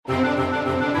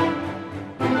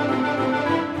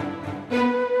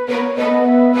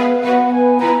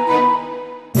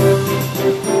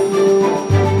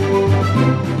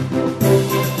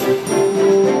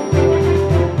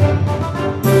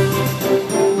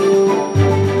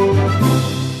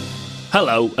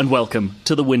Hello and welcome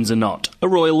to The Windsor Knot, a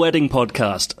royal wedding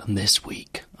podcast. And this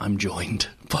week, I'm joined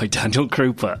by Daniel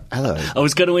Krupa. Hello. I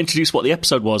was going to introduce what the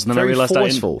episode was, and then I realised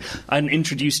I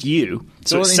introduced you.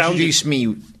 So it sounded... introduce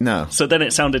me, no. So then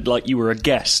it sounded like you were a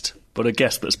guest, but a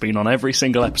guest that's been on every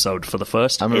single episode for the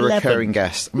first I'm 11. A recurring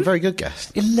guest. I'm a very good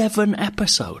guest. 11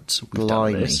 episodes.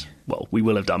 Blimey. Well, we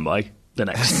will have done by the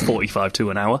next 45 to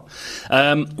an hour.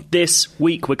 This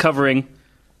week we're covering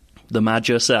the Madge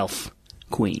herself.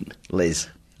 Queen. Liz.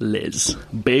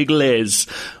 Big Liz.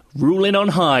 Ruling on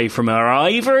high from her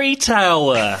ivory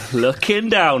tower, looking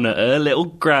down at her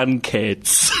little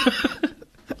grandkids.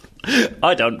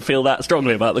 I don't feel that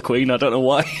strongly about the Queen. I don't know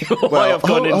why, I've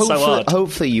gone in so hard.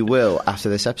 Hopefully you will after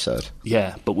this episode.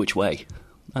 Yeah, but which way?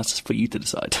 That's for you to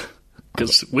decide.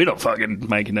 Because we're not fucking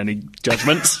making any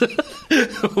judgments.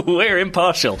 We're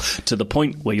impartial to the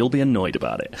point where you'll be annoyed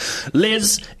about it.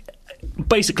 Liz...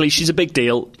 Basically, she's a big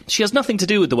deal. She has nothing to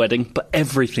do with the wedding, but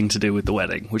everything to do with the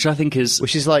wedding, which I think is...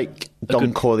 Which is like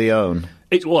Don Corleone.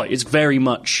 It's very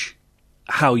much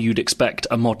how you'd expect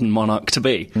a modern monarch to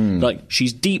be. Like,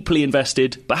 she's deeply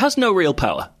invested, but has no real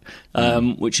power,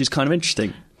 which is kind of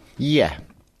interesting. Yeah.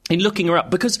 In looking her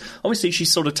up, because obviously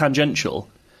she's sort of tangential,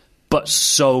 but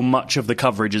so much of the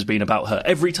coverage has been about her.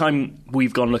 Every time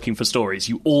we've gone looking for stories,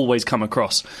 you always come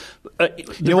across... you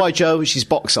know why, Joe? She's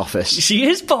box office. She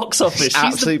is box office.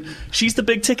 She's the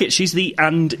big ticket. She's the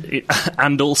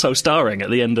and also starring at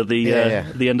the end of the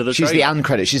end of the She's trailer. The and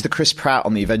credit. She's the Chris Pratt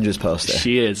on the Avengers poster.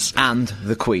 She is. And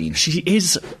the Queen. She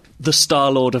is the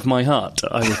Star-Lord of my heart,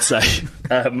 I would say.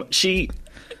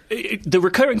 The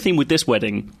recurring theme with this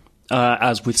wedding,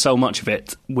 as with so much of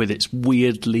it, with its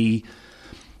weirdly...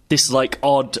 This, like,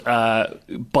 odd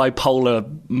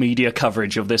bipolar media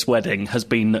coverage of this wedding has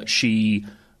been that she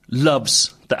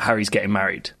loves that Harry's getting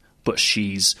married, but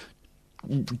she's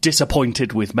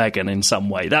disappointed with Meghan in some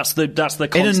way. That's the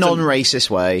constant... In a non-racist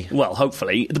way. Well,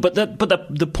 hopefully. But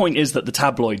the point is that the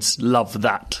tabloids love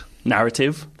that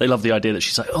narrative. They love the idea that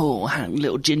she's like, oh,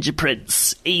 little ginger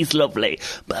prince, he's lovely,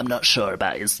 but I'm not sure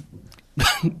about his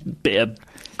bit of...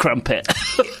 crumpet.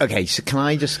 Okay, so can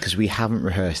I just, because we haven't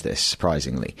rehearsed this,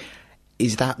 surprisingly,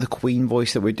 is that the Queen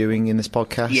voice that we're doing in this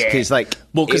podcast? Yeah. Because, like,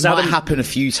 it might happen a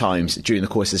few times during the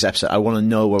course of this episode. I want to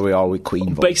know where we are with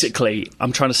Queen voice. Basically,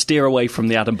 I'm trying to steer away from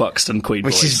the Adam Buxton Queen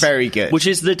voice. Which is very good. Which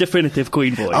is the definitive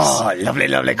Queen voice. Oh, lovely,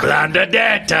 lovely Queen.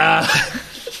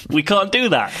 Blandadetta. We can't do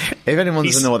that. If anyone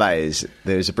doesn't know what that is,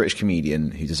 there's a British comedian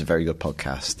who does a very good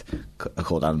podcast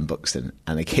called Adam Buxton,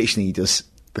 and occasionally he does...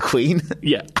 the Queen.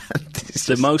 Yeah.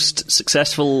 The most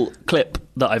successful clip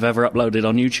that I've ever uploaded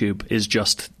on YouTube is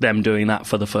just them doing that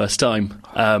for the first time.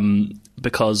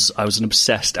 Because I was an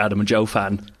obsessed Adam and Joe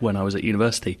fan when I was at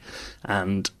university.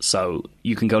 And so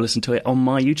you can go listen to it on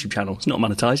my YouTube channel. It's not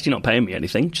monetized. You're not paying me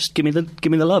anything. Just give me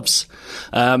the loves.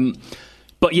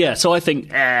 But yeah, so I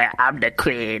think, I'm the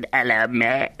Queen, hello,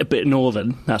 mate. A bit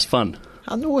northern. That's fun.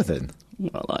 How northern?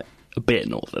 Well, like... a bit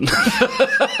northern.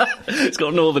 It's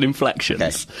got northern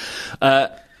inflections.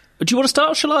 Okay. Do you want to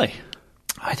start or shall I?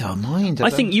 I don't mind. I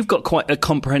think you've got quite a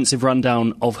comprehensive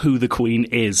rundown of who the Queen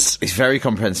is. It's very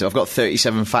comprehensive. I've got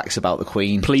 37 facts about the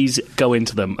Queen. Please go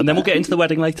into them. And then we'll get into the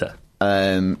wedding later.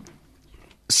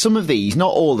 Some of these,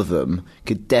 not all of them,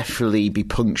 could definitely be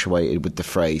punctuated with the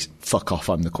phrase, fuck off,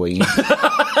 I'm the Queen.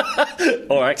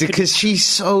 All right. Because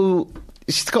she's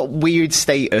got weird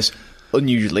status.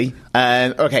 Unusually.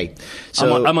 Okay.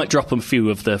 So I might drop a few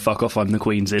of the fuck off I'm the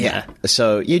Queen's in there.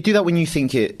 So you do that when you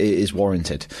think it is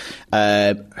warranted.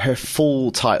 Her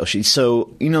full title sheet.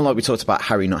 So, you know, like we talked about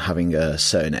Harry not having a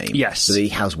surname. Yes. So he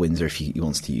has Windsor if he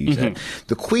wants to use it.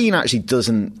 The Queen actually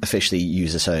doesn't officially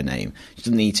use a surname. She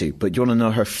doesn't need to. But do you want to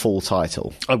know her full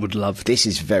title? I would love. This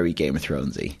is very Game of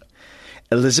Thronesy.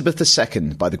 Elizabeth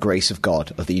II, by the grace of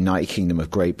God, of the United Kingdom of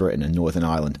Great Britain and Northern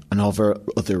Ireland, and of her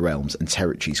other realms and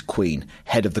territories, Queen,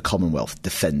 Head of the Commonwealth,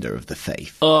 Defender of the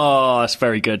Faith. Oh, that's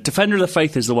very good. Defender of the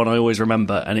Faith is the one I always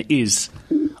remember, and it is...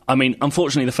 I mean,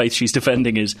 unfortunately, the faith she's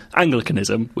defending is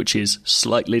Anglicanism, which is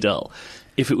slightly dull.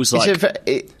 If it was like...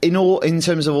 in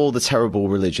terms of all the terrible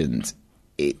religions,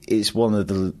 it's one of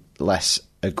the less...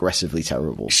 aggressively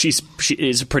terrible. She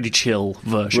is a pretty chill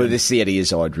version. Well, this is the Eddie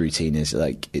Izzard routine. Is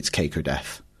like it's cake or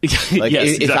death. Like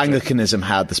yes, if Anglicanism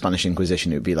had the Spanish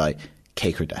Inquisition, it would be like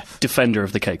cake or death. Defender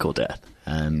of the cake or death.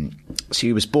 So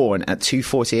he was born at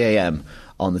 2:40 a.m.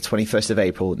 on the 21st of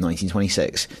April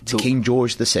 1926 to King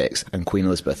George VI and Queen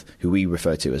Elizabeth, who we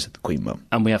refer to as the Queen Mum.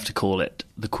 And we have to call it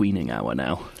the Queening Hour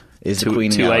now. 2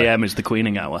 a.m. is the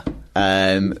Queening Hour.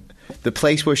 The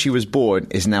place where she was born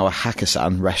is now a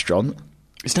Hakkasan restaurant.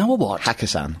 It's now a what?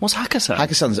 Hakkasan. What's Hakkasan?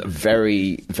 Hakkasan's a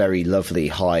very, very lovely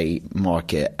high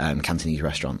market Cantonese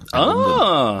restaurant. In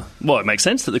London. Well, it makes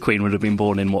sense that the Queen would have been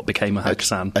born in what became a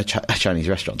Hakkasan. A Chinese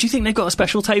restaurant. Do you think they've got a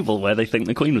special table where they think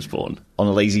the Queen was born? On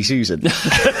a Lazy Susan.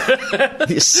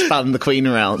 You span the Queen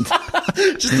around.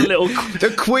 Just a little...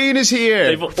 The Queen is here!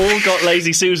 They've all got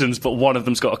Lazy Susans, but one of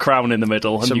them's got a crown in the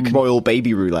middle. And Some you can royal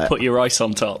baby roulette. put your ice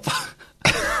on top.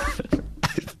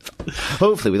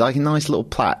 Hopefully with like a nice little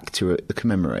plaque to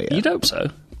commemorate it. You'd hope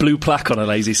so. Blue plaque on a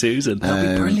Lazy Susan.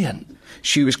 That'd be brilliant.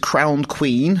 She was crowned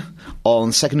Queen on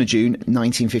 2nd of June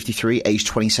 1953, aged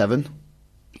 27.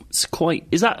 It's quite...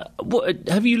 Is that... What,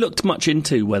 have you looked much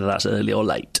into whether that's early or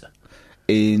late?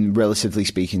 In relatively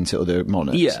speaking to other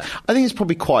monarchs. Yeah. I think it's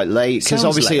probably quite late, because Sounds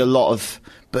obviously late. a lot of...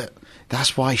 But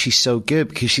that's why she's so good,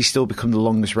 because she's still become the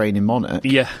longest reigning monarch.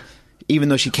 Yeah. Even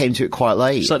though she came to it quite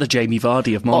late. It's like the Jamie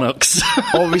Vardy of monarchs.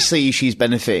 Obviously, she's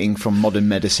benefiting from modern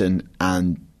medicine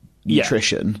and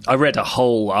nutrition. I read a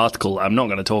whole article I'm not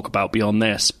going to talk about beyond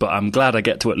this, but I'm glad I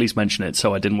get to at least mention it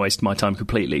so I didn't waste my time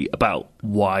completely, about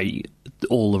why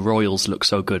all the royals look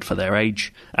so good for their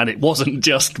age. And it wasn't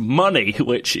just money,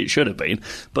 which it should have been,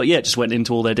 but yeah, it just went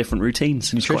into all their different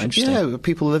routines. It's quite interesting. Yeah,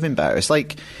 people living better. It's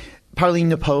like... Apparently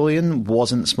Napoleon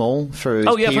wasn't small for his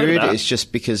I've heard of period. that. It's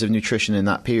just because of nutrition in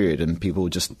that period, and people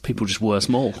just were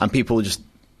small. And people just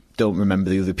don't remember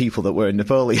the other people that were in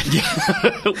Napoleon.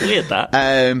 Weird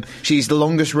that. She's the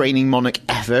longest reigning monarch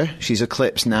ever. She's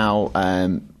eclipsed now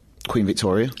Queen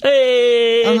Victoria.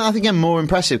 Hey! And I think I'm more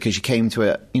impressive because she came to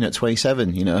it, at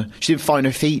 27. She didn't find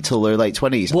her feet till her late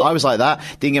 20s. What? I was like that.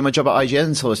 Didn't get my job at IGN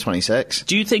until I was 26.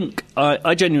 Do you think?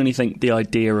 I genuinely think the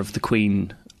idea of the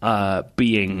Queen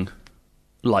being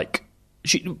like,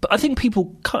 I think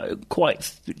people quite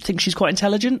think she's quite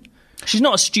intelligent. She's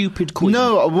not a stupid queen.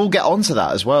 No, we'll get onto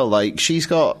that as well. Like, she's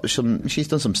done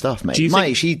some stuff, mate.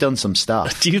 She's done some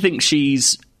stuff. Do you think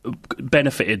she's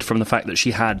benefited from the fact that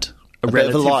she had a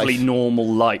relatively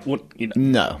normal life?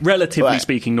 No. Relatively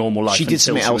speaking, normal life. She did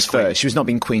something else first. She was not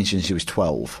being queen since she was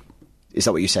 12. Is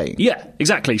that what you're saying? Yeah,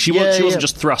 exactly. She wasn't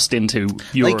just thrust into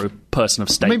you're a person of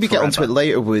state. Maybe forever. get onto it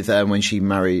later with when she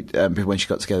married, when she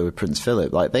got together with Prince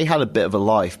Philip. Like, they had a bit of a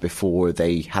life before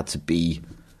they had to be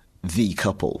the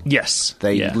couple. Yes.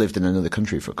 They lived in another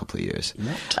country for a couple of years.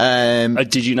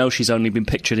 Did you know she's only been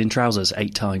pictured in trousers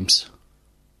 8 times?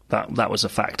 That was a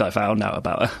fact I found out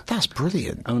about her. That's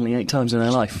brilliant. Only 8 times in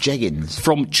her life. Jeggings.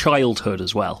 From childhood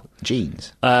as well.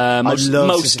 Jeans.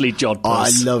 Mostly jodhpurs.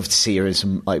 I love to see her in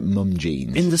some, like, mum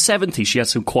jeans. In the 70s, she had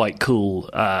some quite cool,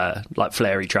 like,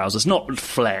 flary trousers. Not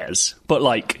flares, but,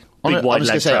 like, big wide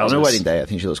leg trousers. On her wedding day, I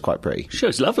think she looks quite pretty. She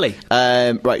looks lovely.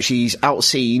 Right, she's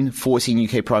outseen 14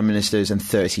 UK Prime Ministers and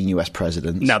 13 US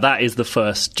Presidents. Now, that is the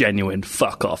first genuine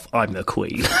fuck off, I'm the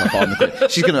Queen.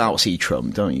 She's going to outsee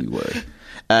Trump, don't you worry.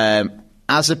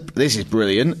 This is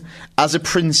brilliant. As a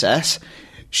princess,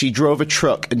 she drove a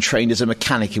truck and trained as a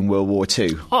mechanic in World War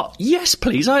II. Oh, yes,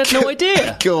 please. I had no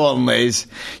idea. Go on, Liz.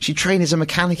 She trained as a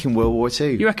mechanic in World War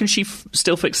II. You reckon she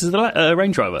still fixes the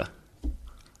Range Rover?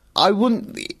 I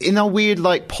wouldn't, in a weird,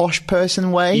 like, posh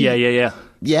person way. Yeah.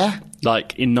 Yeah?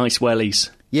 Like, in nice wellies.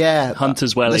 Yeah.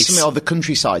 Hunter's wellies. There's something of the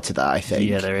countryside to that, I think.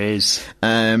 Yeah, there is.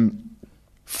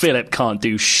 Philip can't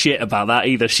do shit about that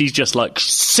either. She's just like,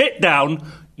 sit down,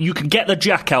 you can get the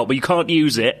jack out, but you can't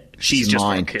use it. She's just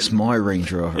mine. fucking... It's my Range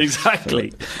Rover.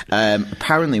 Exactly.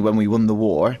 Apparently, when we won the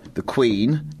war, the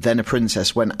Queen, then a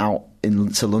princess, went out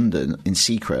to London in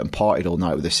secret and partied all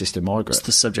night with her sister Margaret. It's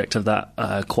the subject of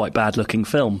that quite bad-looking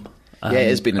film. Yeah, it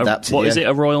has been adapted. What is it?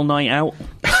 A Royal Night Out?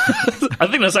 I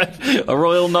think that's a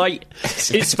Royal Night.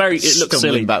 It looks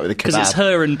silly because it's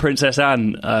her and Princess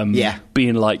Anne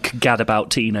being like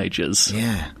gadabout teenagers.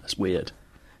 Yeah, that's weird.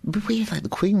 But weird, like the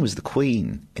Queen was the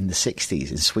Queen in the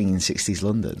 60s in swinging 60s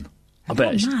London. I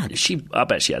bet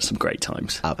she had some great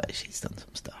times. I bet she's done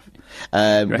some stuff.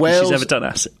 She's ever done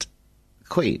acid?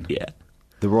 Queen? Yeah.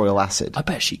 The royal acid. I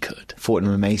bet she could.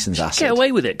 Fortnum and Mason's acid. Get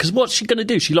away with it, because what's she going to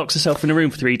do? She locks herself in a room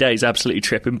for 3 days, absolutely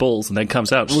tripping balls, and then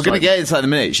comes out. We're going to get into that in a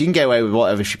minute. She can get away with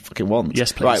whatever she fucking wants.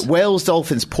 Yes, please. Right, whales,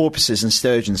 dolphins, porpoises, and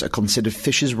sturgeons are considered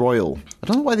fishes royal. I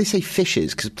don't know why they say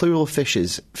fishes, because plural fish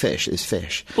is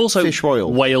fish. Also, fish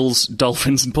royal. Whales,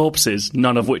 dolphins, and porpoises,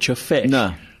 none of which are fish.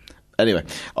 No. Anyway,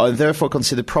 are therefore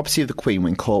considered property of the Queen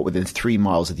when caught within 3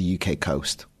 miles of the UK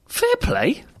coast. Fair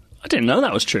play. I didn't know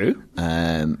that was true.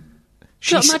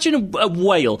 Imagine a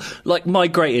whale, like,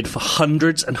 migrated for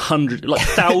hundreds and hundreds, like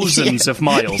thousands of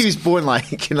miles. He was born,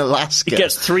 like, in Alaska. He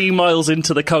gets 3 miles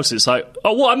into the coast. It's like,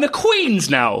 oh, what? I'm the Queen's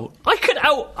now.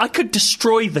 I could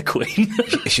destroy the Queen.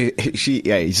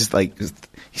 He's just like,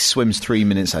 he swims 3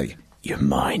 minutes, like, You're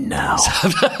mine now.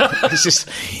 It's just,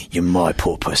 you're my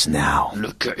porpoise now.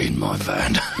 Look, get in my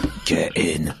van. Get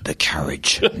in the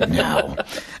carriage now.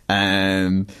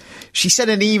 She sent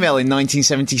an email in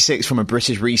 1976 from a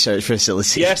British research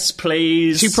facility. Yes,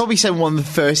 please. She probably sent one of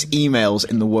the first emails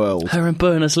in the world. Her and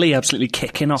Berners-Lee absolutely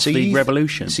kicking off the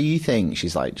revolution. So you think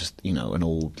she's like just, an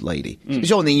old lady.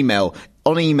 She's on email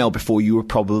before you were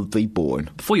probably born.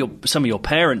 Before some of your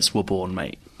parents were born,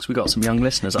 mate. Because we got some young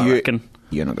listeners, I reckon.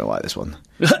 You're not going to like this one.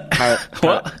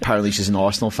 What? Apparently she's an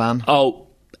Arsenal fan. Oh,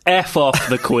 F off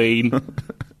the Queen.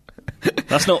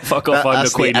 That's not fuck off, I'm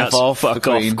the Queen. That's fuck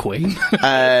off, Queen.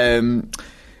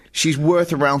 She's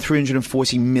worth around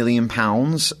 £340 million.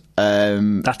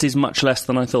 That is much less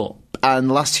than I thought. And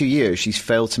the last 2 years, she's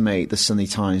failed to make the Sunday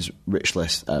Times rich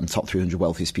list, top 300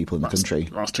 wealthiest people in the country.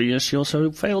 Last 2 years, she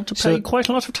also failed to pay quite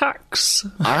a lot of tax.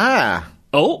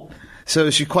 Oh.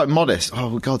 So she's quite modest.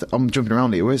 Oh, God, I'm jumping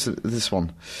around here. Where's this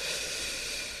one?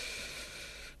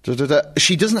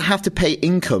 She doesn't have to pay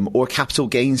income or capital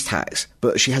gains tax,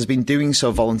 but she has been doing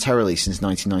so voluntarily since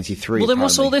 1993. Well, then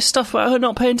what's all this stuff about her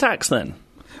not paying tax then?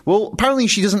 Well, apparently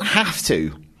she doesn't have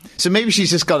to. So maybe she's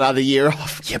just got another year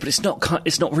off. Yeah, but it's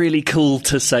not really cool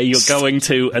to say you're going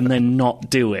to and then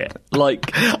not do it. Like,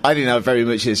 I think that very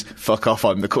much is fuck off,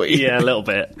 I'm the Queen. Yeah, a little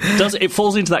bit. It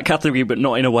falls into that category, but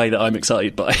not in a way that I'm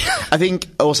excited by. I think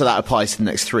also that applies to the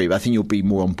next three, but I think you'll be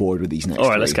more on board with these next three. All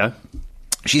right, let's go.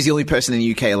 She's the only person in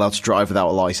the UK allowed to drive without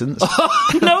a licence.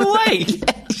 No way!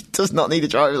 Yeah, she does not need a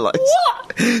driving licence.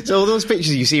 What? So all those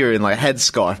pictures you see her in, like, a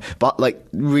headscarf, but, like,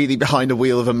 really behind the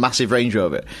wheel of a massive Range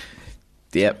Rover.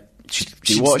 Yep.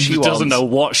 She doesn't know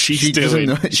what she's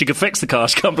doing. She can fix the car,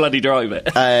 she can't bloody drive it.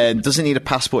 Doesn't need a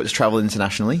passport to travel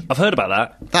internationally. I've heard about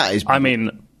that. That is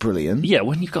brilliant. Yeah,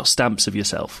 when you've got stamps of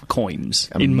yourself, coins,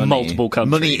 and in multiple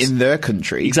countries. Money in their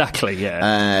country. Exactly,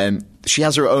 yeah. She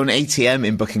has her own ATM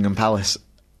in Buckingham Palace.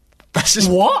 That's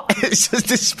just, what? It's just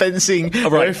dispensing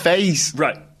her face.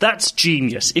 Right, that's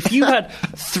genius. If you had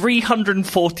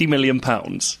 £340 million,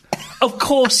 of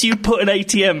course you'd put an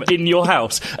ATM in your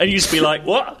house and you'd just be like,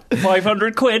 what?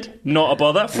 500 quid? Not a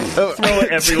bother. Throw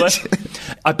it everywhere.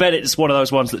 I bet it's one of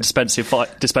those ones that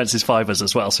dispenses fivers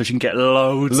as well, so she can get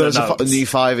loads of new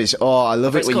fivers. Oh, I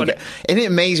love it when you get... Isn't it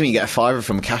amazing when you get a fiver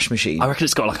from a cash machine? I reckon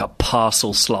it's got like a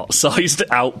parcel slot sized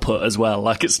output as well.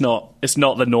 Like it's not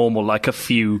the normal, like a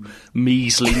few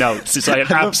measly notes. It's like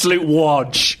an absolute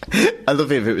wodge. I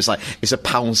love it if it was like, it's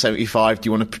 £1.75. Do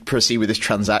you want to proceed with this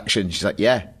transaction? She's like,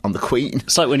 yeah, I'm the Queen.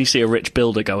 It's like when you see a rich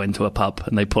builder go into a pub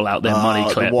and they pull out their money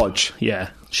clip. The wodge. Yeah,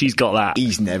 she's got that.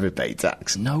 He's never paid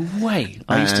tax. No way.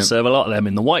 I used to serve a lot of them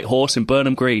in the White Horse in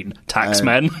Burnham Green.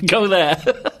 Taxmen, go there.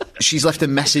 She's left a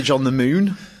message on the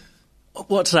moon.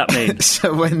 What does that mean?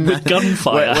 So when with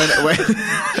gunfire,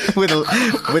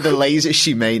 with a laser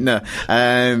she made. No,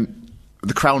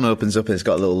 the crown opens up and it's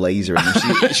got a little laser in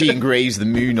it. She engraves the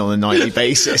moon on a nightly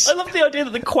basis. I love the idea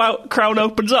that the crown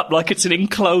opens up like it's an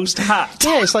enclosed hat.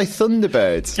 Yeah, it's like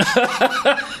Thunderbird.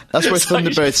 That's where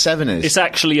Thunderbird 7 is. It's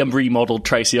actually a remodeled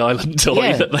Tracy Island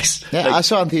toy. Yeah, I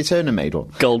saw Anthea Turner made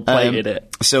one. Gold-plated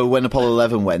it. So when Apollo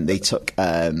 11 went, they took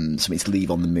something to leave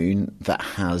on the moon that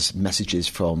has messages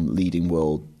from leading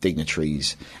world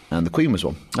dignitaries, and the Queen was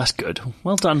one. That's good.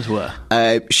 Well done to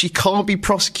her. She can't be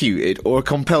prosecuted or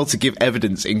compelled to give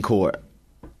evidence in court.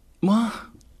 What?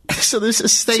 So there's a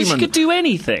statement. So she could do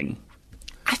anything?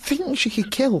 I think she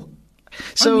could kill.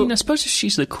 So, I suppose if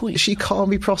she's the Queen. She can't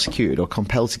be prosecuted or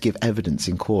compelled to give evidence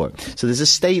in court. So there's a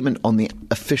statement on the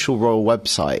official royal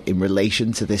website in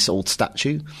relation to this old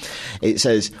statue. It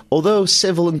says, although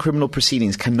civil and criminal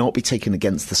proceedings cannot be taken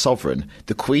against the sovereign,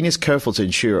 the Queen is careful to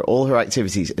ensure all her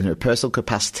activities in her personal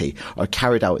capacity are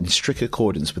carried out in strict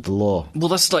accordance with the law. Well,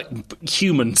 that's like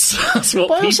humans. That's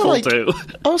what people do.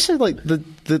 Also, like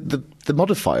the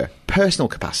modifier, personal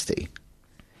capacity.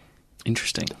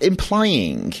 Interesting.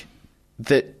 Implying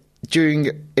that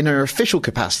in her official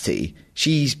capacity,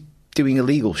 she's doing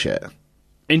illegal shit.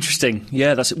 Interesting.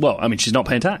 Yeah, she's not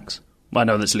paying tax. I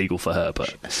know that's legal for her,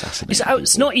 but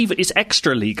it's not even. It's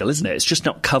extra legal, isn't it? It's just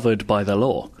not covered by the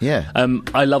law. Yeah.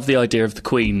 I love the idea of the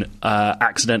Queen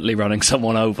accidentally running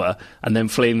someone over and then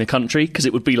fleeing the country, because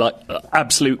it would be like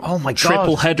absolute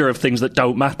triple header of things that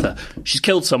don't matter. She's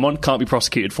killed someone, can't be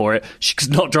prosecuted for it. She's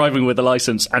not driving with a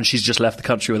license, and she's just left the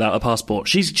country without a passport.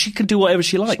 She can do whatever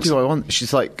she likes. She can do what I want.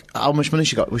 She's like, how much money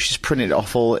she got? Well, she's printed it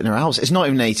off all in her house. It's not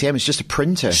even an ATM. It's just a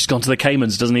printer. She's gone to the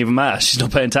Caymans. Doesn't even matter. She's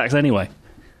not paying tax anyway.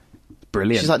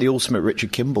 Brilliant. She's like the ultimate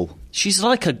Richard Kimball. She's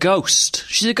like a ghost.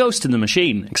 She's a ghost in the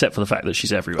machine, except for the fact that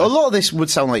she's everywhere. A lot of this would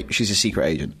sound like she's a secret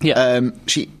agent. Yeah.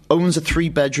 She owns a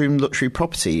 3-bedroom luxury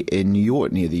property in New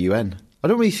York near the UN. I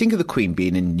don't really think of the Queen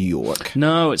being in New York.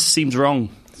 No, it seems wrong.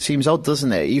 Seems odd,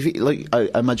 doesn't it? Like, I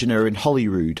imagine her in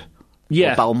Holyrood.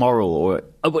 Yeah. Or Balmoral, or...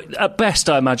 At best,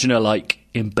 I imagine her, like,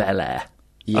 in Bel Air.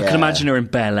 Yeah. I can imagine her in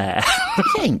Bel Air. I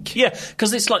think. Yeah,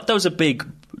 because it's like, those are big,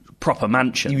 proper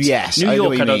mansions. Yes, New I know York,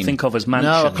 what you I don't mean. think of as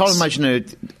mansions. No, I can't imagine her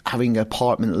having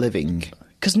apartment living.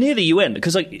 Because near the UN,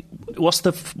 because like, what's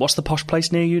the posh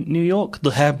place near New York?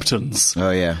 The Hamptons.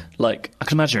 Oh, yeah. Like, I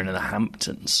can imagine her in the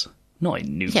Hamptons, not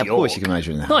in New York. Yeah, of course you can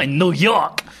imagine that. Not in New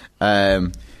York.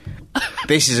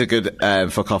 This is a good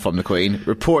fuck off on the Queen.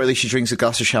 Reportedly, she drinks a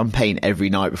glass of champagne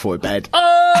every night before bed.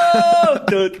 Oh!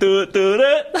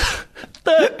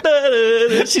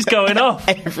 She's going off.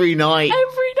 Every night.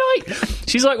 Every night.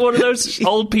 She's like one of those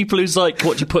old people who's like,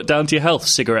 what do you put down to your health?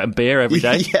 Cigarette and beer every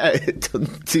day? Yeah, it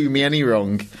doesn't do me any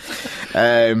wrong.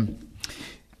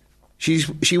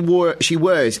 She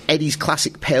wears Eddie's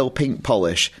classic pale pink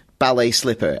polish ballet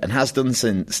slipper and has done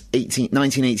since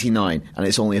 1989, and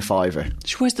it's only a £5.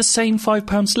 She wears the same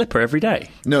 £5 slipper every day?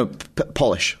 No,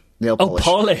 polish. Nail polish. Oh,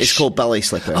 polish. It's called ballet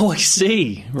slipper. Oh, I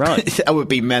see. Right. That would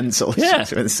be mental. Yeah.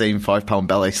 To wear the same £5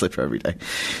 ballet slipper every day.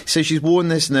 So she's worn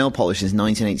this nail polish since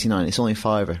 1989. It's only a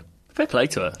 £5. Fair play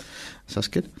to her. So that's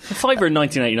good. A £5 in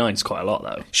 1989 is quite a lot,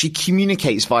 though. She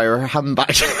communicates via her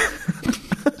handbag.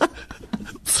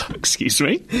 Excuse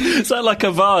me? Is that like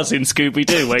a vase in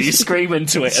Scooby-Doo where you scream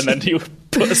into it and then you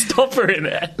put a stopper in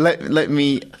it? Let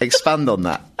me expand on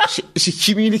that. She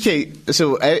communicates.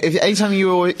 So anytime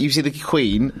you see the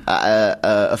Queen at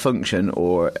a function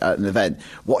or at an event,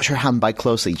 watch her handbag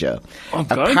closely, Joe.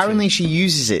 Apparently she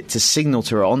uses it to signal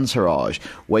to her entourage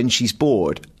when she's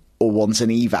bored or wants an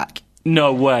evac.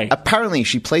 No way. Apparently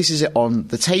she places it on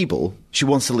the table. She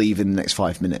wants to leave in the next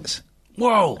 5 minutes.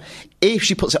 Whoa. If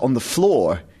she puts it on the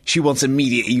floor, she wants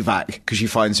immediate evac because she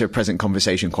finds her present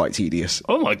conversation quite tedious.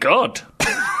 Oh my God.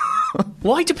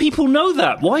 Why do people know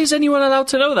that? Why is anyone allowed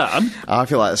to know that? I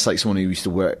feel like it's like someone who used to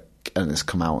work and has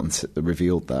come out and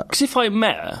revealed that. Because if I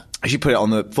met her... If she put it on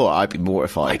the floor, I'd be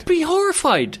mortified. I'd be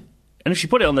horrified. And if she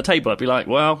put it on the table, I'd be like,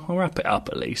 well, I'll wrap it up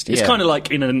at least. It's kind of like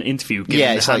in an interview.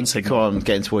 Yeah, it's like, come on,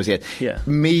 getting towards the end. Yeah.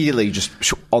 Immediately just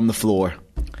on the floor.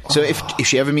 So if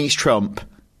she ever meets Trump,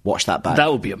 watch that back.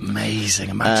 That would be amazing.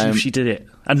 Imagine if she did it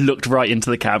and looked right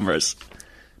into the cameras.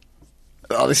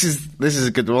 Oh, this is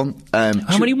a good one.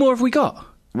 How many more have we got?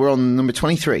 We're on number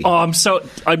 23. Oh,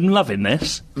 I'm loving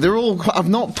this. They're all. I've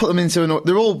not put them into an.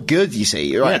 They're all good. You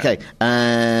see, right? Yeah. Okay.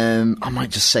 I might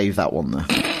just save that one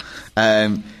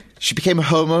though. She became a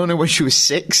homeowner when she was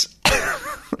 6.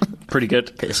 Pretty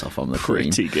good. Piss off on the Pretty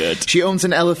Queen. good. She owns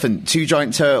an elephant, 2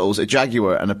 giant turtles, a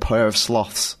jaguar, and a pair of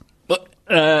sloths. What,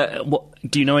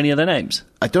 do you know any of their names?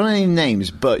 I don't know any names,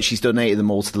 but she's donated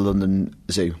them all to the London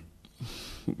Zoo.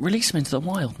 Release them into the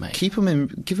wild, mate. Give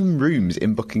them rooms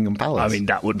in Buckingham Palace. I mean,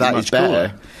 that would be much better.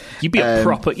 cooler. You'd be a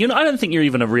proper... I don't think you're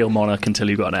even a real monarch until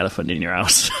you've got an elephant in your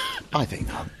house. I think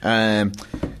not.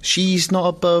 She's not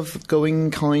above going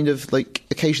kind of like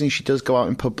occasionally she does go out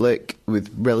in public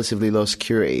with relatively low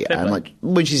security, and like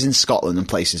when she's in Scotland and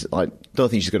places like don't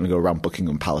think she's going to go around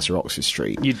Buckingham Palace or Oxford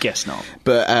Street. You'd guess not.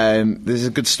 But there's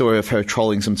a good story of her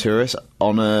trolling some tourists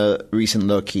on a recent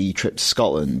low-key trip to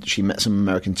Scotland. She met some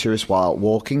American tourists while out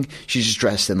walking. She's just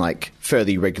dressed in like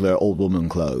fairly regular old woman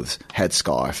clothes,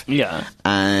 headscarf. Yeah,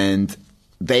 and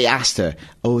they asked her,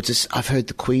 I've heard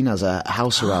the Queen has a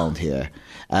house around here.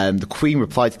 The Queen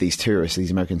replied to these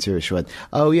American tourists, she went,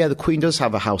 oh yeah, the Queen does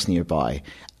have a house nearby.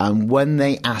 And when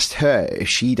they asked her if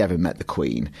she'd ever met the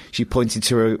Queen, she pointed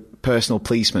to her personal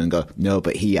policeman and go, no,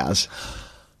 but he has.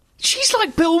 She's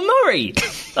like Bill Murray.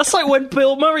 That's like when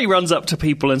Bill Murray runs up to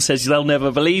people and says they'll never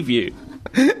believe you.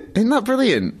 Isn't that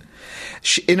brilliant?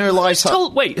 In her lifetime...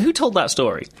 Who told that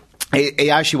story? It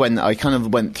actually I kind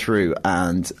of went through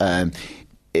and...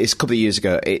 it's a couple of years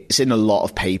ago. It's in a lot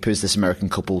of papers. This American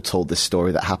couple told this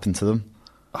story that happened to them.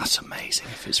 That's amazing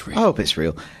if it's real. I hope it's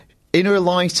real. In her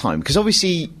lifetime, because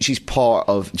obviously she's part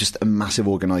of just a massive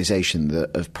organisation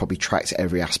that have probably tracked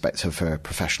every aspect of her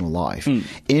professional life.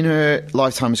 In her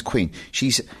lifetime as Queen,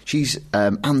 she's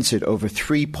answered over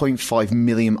 3.5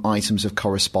 million items of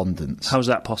correspondence. How's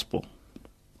that possible?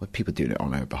 Well, people doing it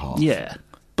on her behalf. Yeah.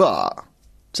 But...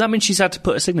 does that mean she's had to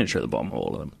put a signature at the bottom of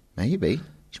all of them? Maybe.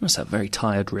 She must have a very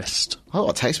tired wrist. I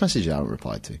got a text message I haven't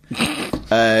replied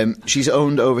to. She's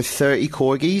owned over 30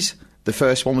 corgis. The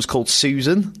first one was called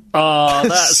Susan. Oh,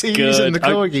 that's Susan good. the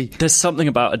corgi. There's something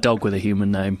about a dog with a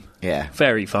human name. Yeah.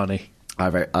 Very funny.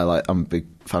 I'm a big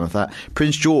fan of that.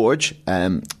 Prince George,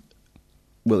 Will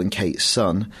and Kate's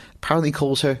son, apparently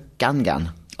calls her Gan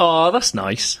Gan. Oh, that's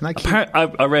nice.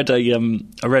 I read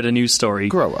a news story.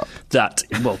 Grow up. That,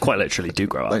 well, quite literally, do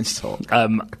grow up. Let's talk.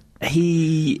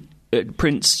 He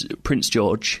Prince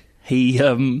George, he...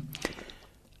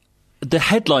 the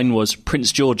headline was,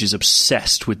 Prince George is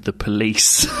obsessed with the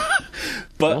police.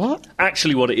 But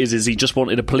actually what it is he just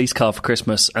wanted a police car for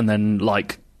Christmas and then,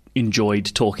 like, enjoyed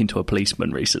talking to a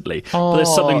policeman recently. Oh, but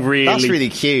there's something that's really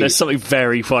cute. There's something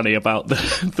very funny about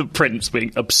the prince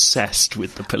being obsessed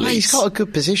with the police. He's got a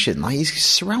good position. Like, he's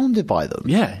surrounded by them.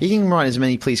 Yeah. He can ride as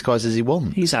many police cars as he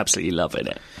wants. He's absolutely loving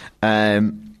it.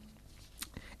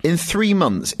 In 3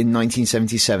 months, in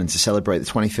 1977, to celebrate the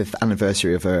 25th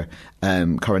anniversary of her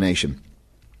coronation,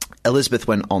 Elizabeth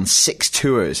went on 6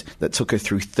 tours that took her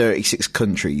through 36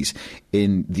 countries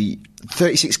in the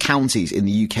 36 counties in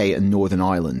the UK and Northern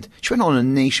Ireland. She went on a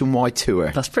nationwide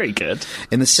tour. That's pretty good.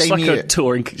 In the same year,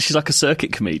 she's like a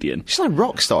circuit comedian. She's like a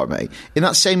rock star, mate. In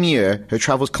that same year, her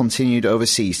travels continued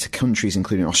overseas to countries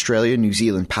including Australia, New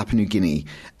Zealand, Papua New Guinea,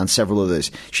 and several others.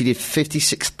 She did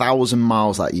 56,000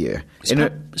 miles that year.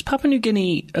 Is Papua New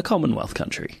Guinea a Commonwealth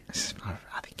country? I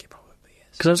think it probably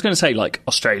is. Because I was going to say, like,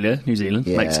 Australia, New Zealand,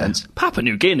 makes sense. Papua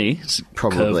New Guinea,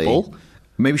 probably. Curveball.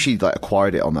 Maybe she like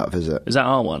acquired it on that visit. Is that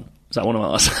our one? Is that one of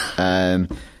ours?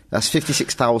 That's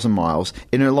 56,000 miles.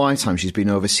 In her lifetime, she's been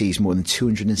overseas more than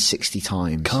 260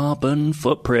 times. Carbon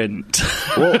footprint.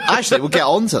 Well, actually, we'll get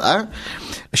on to that.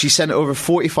 She sent over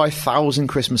 45,000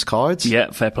 Christmas cards.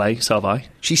 Yeah, fair play. So have I.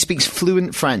 She speaks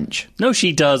fluent French. No,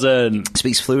 she doesn't.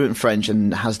 Speaks fluent French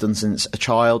and has done since a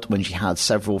child when she had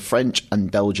several French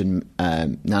and Belgian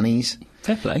nannies.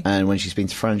 Fair play. And when she's been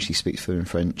to France, she speaks fluent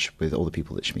French with all the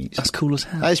people that she meets. That's cool as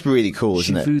hell. That's really cool,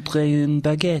 isn't it? Je voudrais une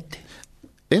baguette.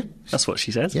 Yeah. That's what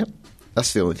she says. Yep.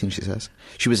 That's the only thing she says.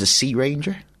 She was a Sea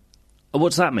Ranger. What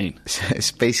does that mean?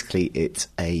 It's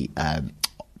a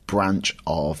branch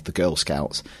of the Girl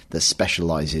Scouts that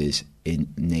specialises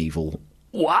in naval...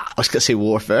 What? I was going to say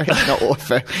warfare. It's not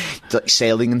warfare. It's like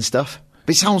sailing and stuff.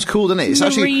 But it sounds cool, doesn't it?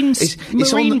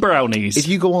 It's Marine brownies. If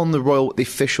you go on the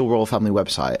official Royal Family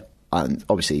website, and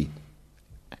obviously...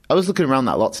 I was looking around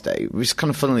that a lot today. It was kind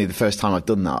of funnily the first time I've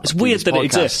done that. It's weird that it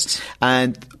exists.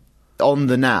 And on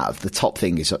the nav, the top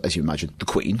thing is, as you imagine, the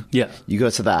Queen. Yeah. You go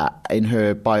to that. In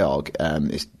her biog,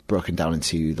 it's broken down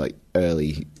into like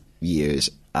early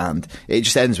years, and it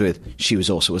just ends with, she was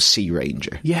also a Sea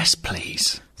Ranger. Yes,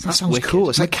 please. That sounds cool.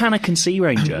 It's like Mechanic and Sea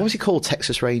Ranger. What was he called?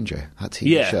 Texas Ranger, that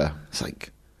TV show. It's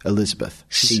like Elizabeth,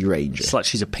 Sea Ranger. It's like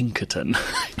she's a Pinkerton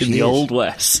in the Old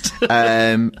West.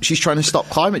 She's trying to stop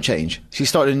climate change. She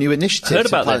started a new initiative Heard to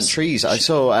about plant this. trees. I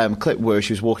saw a clip where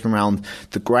she was walking around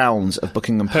the grounds of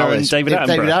Buckingham Palace. Her and David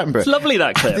Attenborough. It's lovely,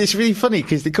 that clip. It's really funny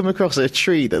because they come across a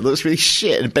tree that looks really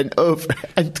shit and bent over,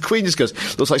 and the Queen just goes,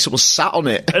 looks like someone sat on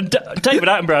it. And David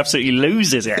Attenborough absolutely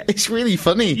loses it. It's really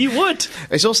funny. You would.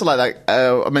 It's also like that.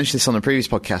 I mentioned this on a previous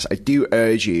podcast. I do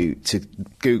urge you to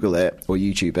Google it or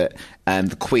YouTube it.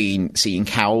 The Queen seeing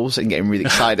cows and getting really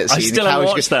excited at seeing I still the cows. haven't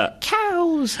watched that.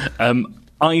 Cows.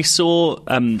 I saw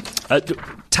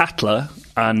Tatler,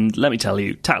 and let me tell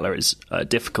you, Tatler is a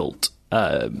difficult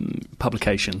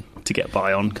publication to get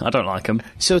by on. I don't like them.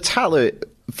 So Tatler,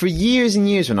 for years and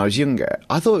years when I was younger,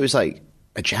 I thought it was like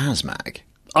a jazz mag.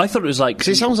 I thought it was like...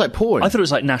 Because it sounds like porn. I thought it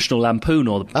was like National Lampoon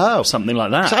or something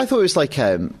like that. So I thought it was like...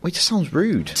 it just sounds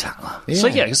rude. Tatler. Yeah. So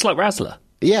yeah, it's like Razzler.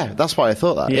 Yeah, that's why I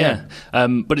thought that. Yeah.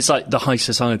 But it's like the High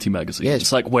Society magazine. Yeah,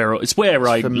 it's like where I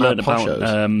learned about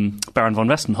Baron von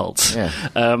Westenholz.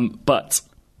 Yeah. But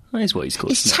that is what he's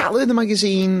called. Is Tatler the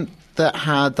magazine that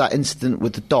had that incident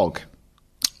with the dog?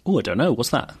 Oh, I don't know. What's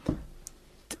that?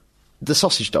 The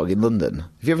sausage dog in London. Have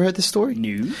you ever heard this story?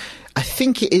 No. I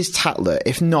think it is Tatler.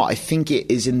 If not, I think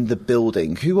it is in the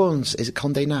building. Who owns... Is it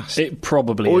Condé Nast? It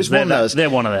probably or is. One of those. They're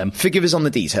one of them. Forgive us on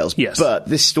the details. Yes. But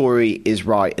this story is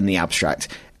right in the abstract.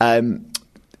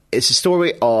 It's a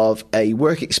story of a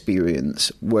work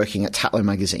experience working at Tatler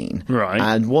magazine. Right.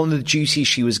 And one of the duties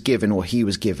she was given, or he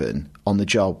was given, on the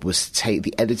job was to take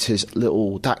the editor's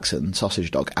little Dachshund sausage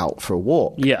dog out for a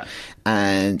walk. Yeah.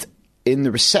 And in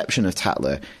the reception of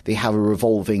Tatler, they have a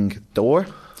revolving door.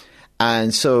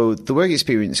 And so the work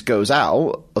experience goes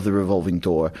out of the revolving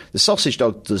door. The sausage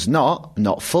dog does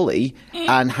not fully,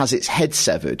 and has its head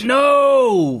severed.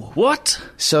 No! What?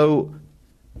 So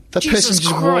the Jesus person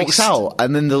just Christ. walks out,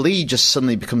 and then the lead just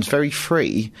suddenly becomes very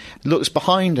free, looks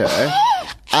behind her,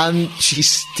 and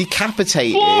she's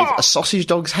decapitated a sausage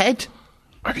dog's head.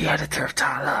 Are the editor of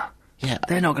Tatler? Yeah.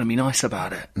 They're not going to be nice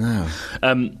about it. No.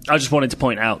 I just wanted to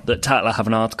point out that Tatler have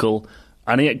an article,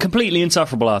 and a completely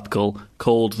insufferable article,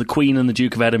 called The Queen and the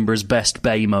Duke of Edinburgh's Best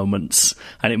Bay Moments,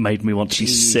 and it made me want to be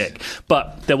sick.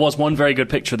 But there was one very good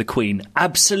picture of the Queen.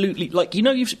 Absolutely, like, you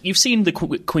know, you've seen the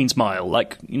Queen smile.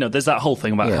 Like, you know, there's that whole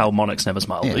thing about how monarchs never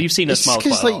smile. Yeah. You've seen her smile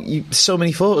quite a lot. Because, so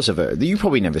many photos of her that you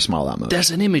probably never smile that much. There's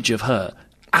an image of her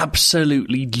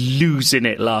absolutely losing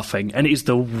it laughing, and it is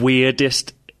the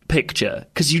weirdest picture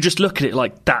because you just look at it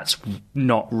like that's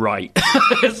not right.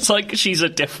 It's like she's a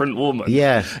different woman.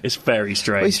 Yeah, it's very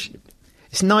strange.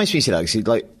 It's nice when you see that, because it's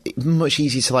like much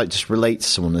easier to like just relate to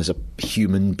someone as a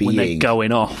human being when they're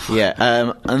going off.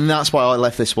 Yeah, and that's why I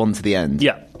left this one to the end.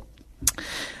 Yeah.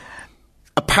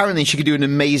 Apparently, she could do an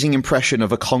amazing impression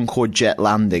of a Concorde jet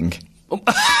landing.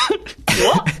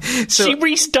 What? She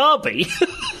Rhys Darby?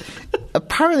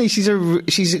 Apparently, she's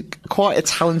quite a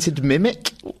talented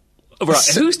mimic. Right,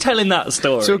 who's telling that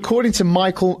story? So, according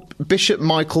to Bishop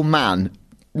Michael Mann,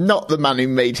 not the man who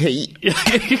made Heat.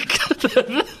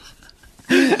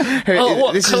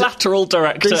 Collateral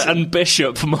director and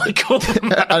Bishop Michael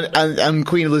and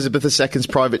Queen Elizabeth II's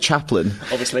private chaplain,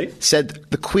 obviously, said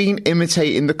the Queen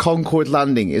imitating the Concorde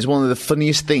landing is one of the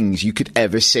funniest things you could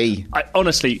ever see.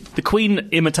 Honestly, the Queen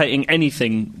imitating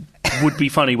anything would be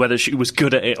funny whether she was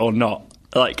good at it or not.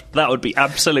 Like, that would be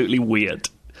absolutely weird.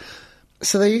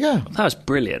 So there you go. That was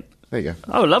brilliant. There you go.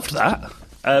 I loved that.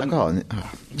 Do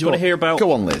you want to hear about...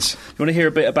 Go on, Liz. You want to hear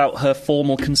a bit about her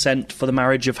formal consent for the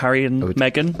marriage of Harry and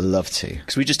Meghan? I'd love to.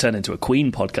 Because we just turned into a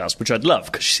Queen podcast, which I'd love,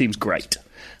 because she seems great.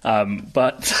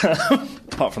 But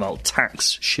apart from the whole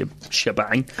tax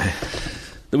shebang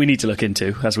that we need to look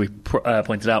into, as we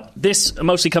pointed out, this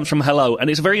mostly comes from Hello, and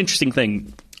it's a very interesting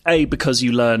thing. A, because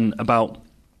you learn about,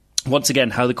 once again,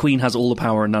 how the Queen has all the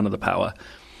power and none of the power.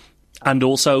 And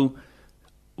also,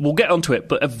 we'll get onto it,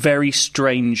 but a very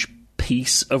strange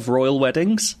piece of royal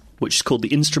weddings, which is called the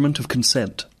Instrument of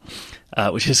Consent,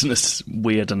 which isn't as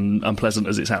weird and unpleasant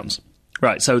as it sounds.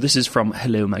 Right, so this is from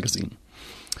Hello magazine.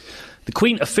 The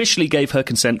Queen officially gave her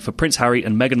consent for Prince Harry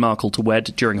and Meghan Markle to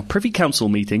wed during a Privy Council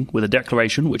meeting with a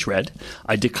declaration which read,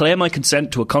 "I declare my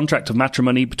consent to a contract of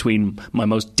matrimony between my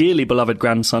most dearly beloved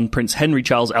grandson, Prince Henry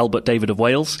Charles Albert David of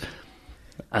Wales,"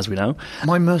 as we know.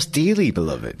 My most dearly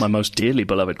beloved. My most dearly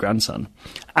beloved grandson.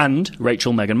 And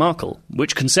Rachel Meghan Markle,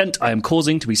 which consent I am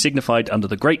causing to be signified under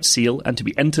the Great Seal and to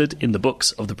be entered in the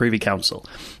books of the Privy Council.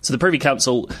 So the Privy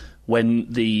Council, when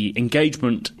the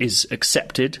engagement is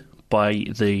accepted by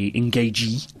the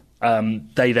engagee,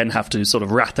 they then have to sort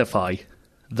of ratify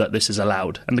that this is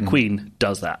allowed. And the Queen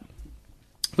does that.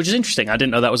 Which is interesting. I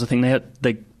didn't know that was a thing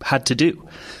they had to do.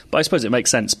 But I suppose it makes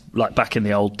sense, like back in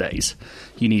the old days.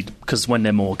 You need, because when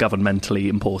they're more governmentally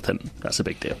important, that's a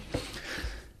big deal.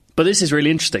 But this is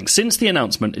really interesting. Since the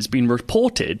announcement, it's been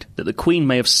reported that the Queen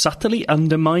may have subtly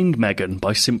undermined Meghan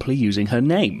by simply using her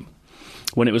name.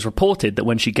 When it was reported that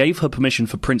when she gave her permission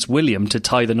for Prince William to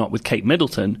tie the knot with Kate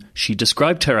Middleton, she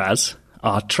described her as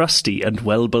our trusty and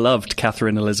well-beloved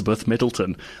Catherine Elizabeth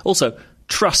Middleton. Also,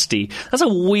 trusty. That's a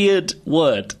weird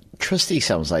word. Trusty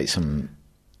sounds like some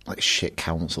like shit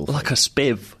council thing. Like a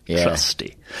spiv. Yeah.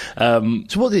 Trusty.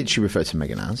 So what did she refer to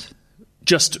Meghan as?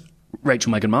 Just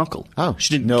Rachel Meghan Markle. Oh,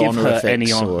 she didn't no give her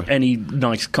honorifics any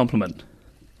nice compliment.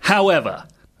 However,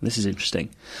 this is interesting,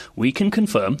 we can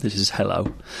confirm, this is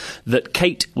Hello, that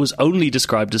Kate was only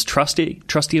described as trusty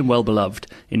and well-beloved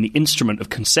in the Instrument of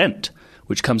Consent,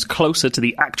 which comes closer to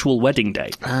the actual wedding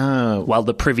date. Oh. While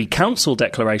the Privy Council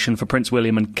declaration for Prince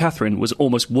William and Catherine was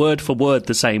almost word for word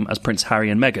the same as Prince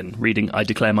Harry and Meghan, reading, "I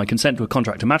declare my consent to a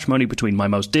contract of matrimony between my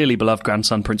most dearly beloved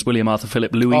grandson, Prince William Arthur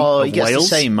Philip Louis of Wales." Oh, he gets the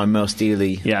same, my most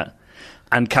dearly. Yeah.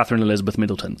 And Catherine Elizabeth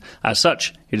Middleton. As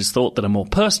such, it is thought that a more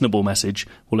personable message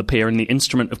will appear in the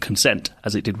Instrument of Consent,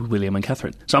 as it did with William and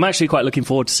Catherine. So I'm actually quite looking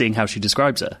forward to seeing how she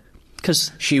describes her.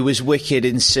 Because she was wicked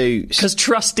in suits. Because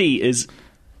trusty is...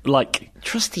 like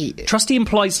trusty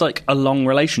implies like a long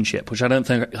relationship, which I don't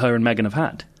think her and Meghan have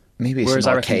had. Maybe it's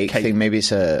an archaic thing. Maybe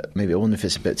I wonder if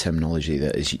it's a bit of terminology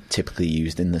that is typically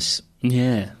used in this.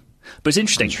 Yeah, but it's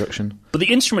interesting. Construction. But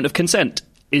the Instrument of Consent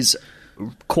is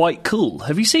quite cool.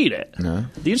 Have you seen it? No.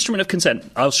 The Instrument of Consent.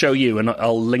 I'll show you, and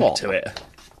I'll link to it.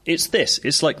 It's this.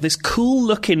 It's like this cool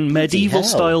looking medieval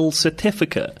style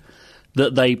certificate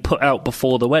that they put out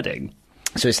before the wedding.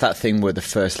 So it's that thing where the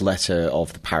first letter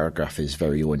of the paragraph is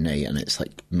very ornate and it's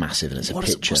like massive and it's a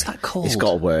picture. What's that called? It's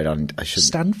got a word on. I should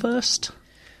Stand first?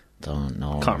 Don't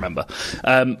know. Can't remember.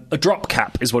 A drop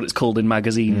cap is what it's called in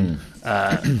magazine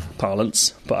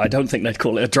parlance, but I don't think they'd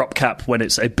call it a drop cap when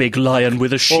it's a big lion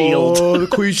with a shield. Oh, the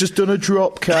Queen's just done a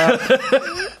drop cap.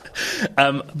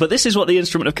 But this is what the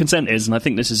Instrument of Consent is, and I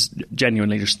think this is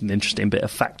genuinely just an interesting bit of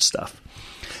fact stuff.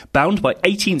 Bound by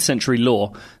 18th century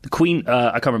law, the Queen...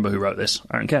 I can't remember who wrote this.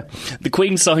 I don't care. The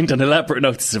Queen signed an elaborate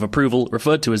notice of approval,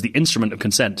 referred to as the Instrument of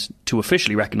Consent, to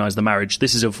officially recognise the marriage.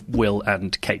 This is of Will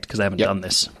and Kate, because they haven't done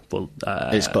this for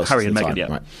Harry and Meghan yet.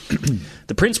 Right.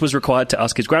 The Prince was required to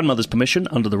ask his grandmother's permission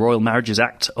under the Royal Marriages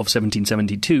Act of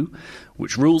 1772,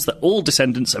 which rules that all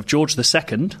descendants of George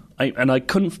II... and I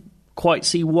couldn't quite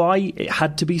see why it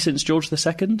had to be since George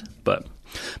II, but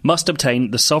must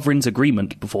obtain the sovereign's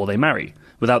agreement before they marry.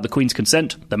 Without the Queen's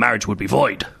consent, the marriage would be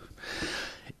void.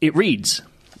 It reads,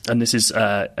 and this is,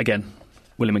 again,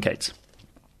 William and Kate's.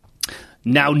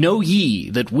 Now know ye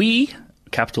that we,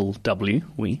 capital W,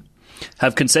 we,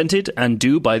 have consented and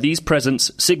do by these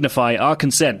presents signify our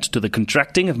consent to the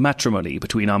contracting of matrimony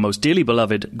between our most dearly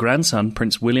beloved grandson,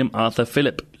 Prince William Arthur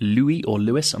Philip Louis, or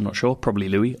Lewis, I'm not sure, probably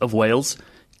Louis, of Wales,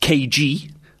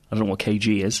 KG, I don't know what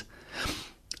KG is,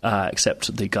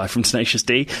 except the guy from Tenacious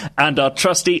D, and our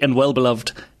trusty and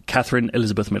well-beloved Catherine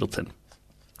Elizabeth Middleton.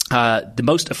 The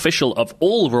most official of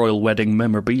all royal wedding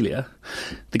memorabilia,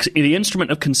 the Instrument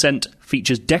of Consent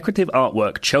features decorative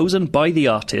artwork chosen by the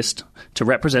artist to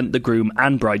represent the groom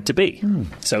and bride-to-be.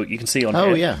 So you can see on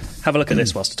here. Yeah. Have a look at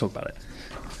this whilst I talk about it.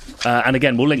 And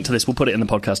again, we'll link to this. We'll put it in the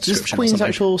podcast description. Is this the Queen's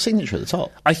actual signature at the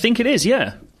top? I think it is,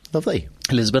 yeah. Lovely.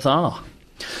 Elizabeth R.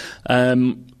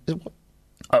 Is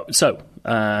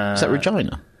that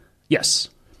Regina? Yes.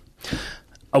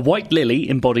 A white lily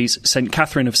embodies St.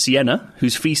 Catherine of Siena,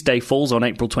 whose feast day falls on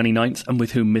April 29th and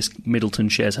with whom Miss Middleton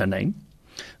shares her name.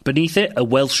 Beneath it, a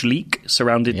Welsh leek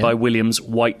surrounded by William's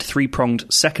white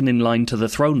three-pronged second-in-line to the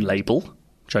throne label,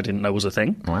 which I didn't know was a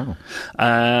thing. Wow.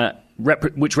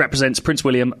 Which represents Prince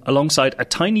William alongside a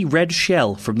tiny red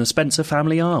shell from the Spencer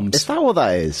family arms. Is that what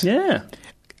that is? Yeah.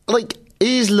 Like, it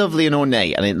is lovely and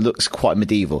ornate, and it looks quite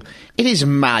medieval. It is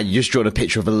mad you just drawn a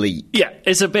picture of a leek. Yeah,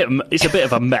 it's a bit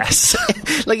of a mess.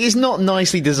 Like, it's not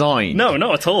nicely designed. No,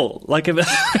 not at all. Like,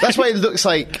 that's why it looks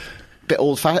like a bit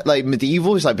old-fashioned, like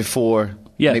medieval. It's like before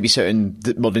maybe certain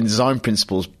modern design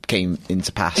principles came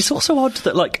into pass. It's also odd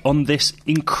that, like, on this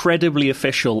incredibly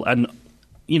official and,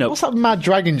 you know... What's that mad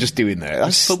dragon just doing there?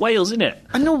 That's for Wales, isn't it?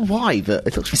 I know why, but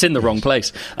it looks... It's in the wrong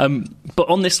place. But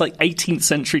on this, like, 18th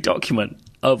century document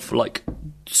of, like,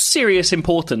 serious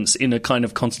importance in a kind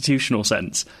of constitutional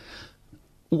sense,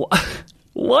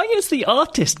 why is the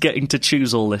artist getting to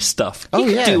choose all this stuff? He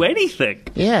could do anything.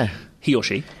 Yeah. He or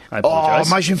she. I apologise.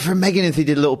 Oh, imagine for Meghan if they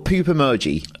did a little poop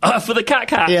emoji. For the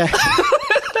cat. Yeah.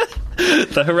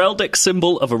 The heraldic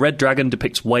symbol of a red dragon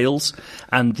depicts Wales,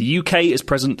 and the UK is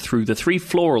present through the three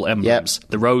floral emblems,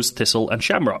 the rose, thistle and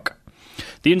shamrock.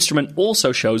 The instrument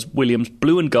also shows William's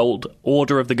blue and gold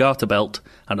Order of the Garter Belt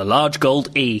and a large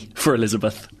gold E for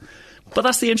Elizabeth. But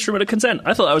that's the Instrument of Consent.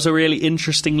 I thought that was a really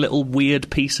interesting little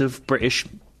weird piece of British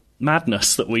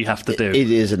madness that we have to do. It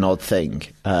is an odd thing.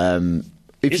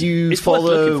 If you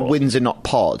follow Windsor Not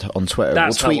Pod on Twitter,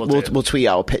 we'll tweet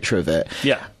out a picture of it.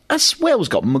 Yeah. Has Wales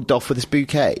got mugged off with this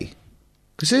bouquet?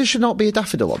 Because there should not be a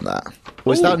daffodil on that.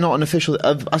 Or is that not an official...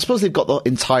 I suppose they've got the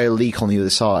entire leek on the other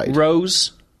side.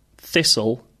 Rose,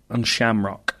 thistle and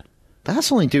shamrock.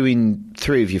 That's only doing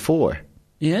 3 of your 4.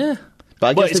 Yeah. But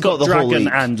I guess it's got the dragon whole leek.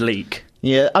 and leek.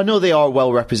 Yeah, I know they are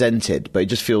well represented, but it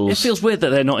just feels... It feels weird that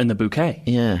they're not in the bouquet.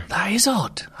 Yeah. That is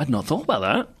odd. I'd not thought about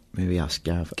that. Maybe ask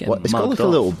Gav. It's got like a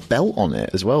little belt on it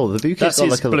as well. The bouquet's got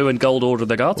like a blue and gold Order of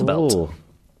the Garter Belt.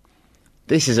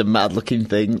 This is a mad-looking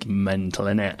thing. Mental,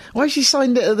 innit? Why she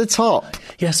signed it at the top?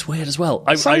 Yes, weird as well.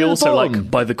 I also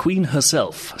like, by the Queen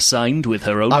herself, signed with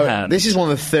her own hand. This is one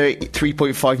of the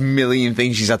 3.5 million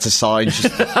things she's had to sign.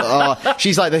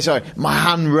 She's like this, sorry, my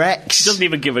hand wrecks. She doesn't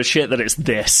even give a shit that it's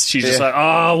this. She's just like,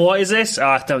 what is this?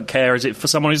 I don't care. Is it for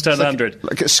someone who's turned 100?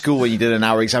 Like at school when you did an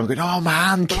hour exam, going, my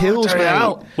hand kills me.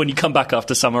 When you come back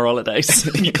after summer holidays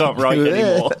and you can't write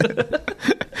anymore.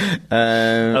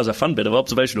 That was a fun bit of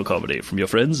observational comedy from your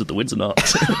friends at the Windsor Knot.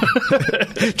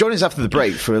 Join us after the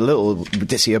break for a little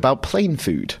ditty about plain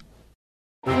food.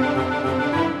 We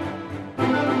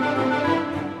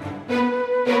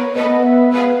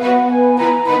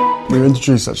were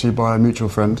introduced actually by a mutual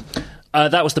friend.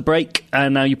 That was the break,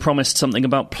 and now you promised something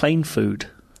about plain food.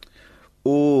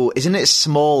 Oh, isn't it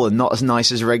small and not as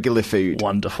nice as regular food?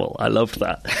 Wonderful. I loved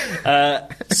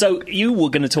that. So you were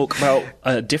going to talk about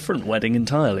a different wedding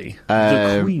entirely.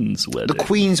 The Queen's wedding. The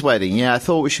Queen's wedding, yeah. I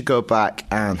thought we should go back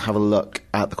and have a look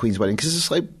at the Queen's wedding, because it's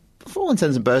like, for all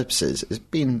intents and purposes, it's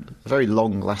been a very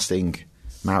long-lasting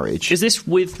marriage. Is this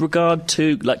with regard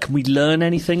to, like, can we learn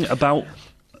anything about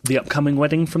the upcoming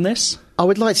wedding from this? I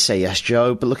would like to say yes,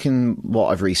 Joe, but looking what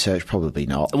I've researched, probably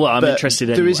not. Well, I'm interested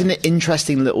anyway. There is an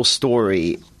interesting little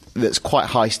story that's quite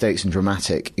high stakes and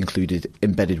dramatic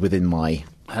embedded within my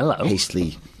Hello.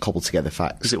 hastily cobbled together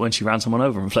facts. Is it when she ran someone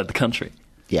over and fled the country?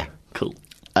 Yeah. Cool.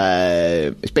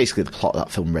 It's basically the plot of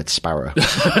that film Red Sparrow.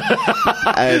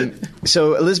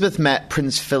 So Elizabeth met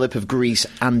Prince Philip of Greece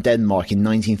and Denmark in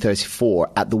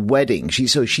 1934 at the wedding.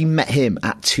 She met him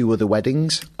at 2 other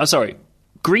weddings. Oh, sorry.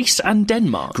 Greece and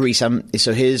Denmark? Greece,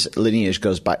 so his lineage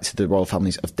goes back to the royal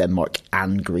families of Denmark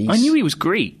and Greece. I knew he was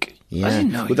Greek. Yeah. I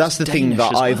didn't know he that's was the thing Danish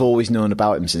that as I've well. always known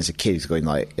about him since a kid. He's going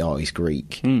like, oh, he's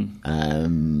Greek.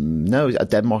 No, at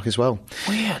Denmark as well.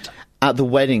 Weird. At the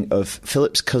wedding of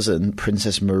Philip's cousin,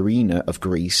 Princess Marina of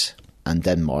Greece and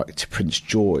Denmark, to Prince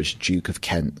George, Duke of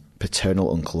Kent,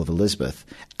 paternal uncle of Elizabeth.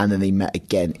 And then they met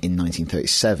again in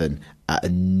 1937 at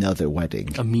another wedding.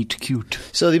 A meet cute.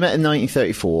 So they met in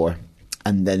 1934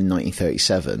 and then in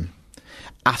 1937.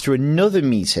 After another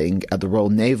meeting at the Royal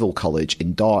Naval College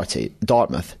in Dartmouth.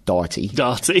 Darty.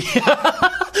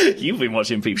 You've been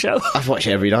watching Peep Show. I've watched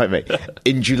it every night, mate.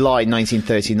 In July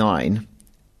 1939,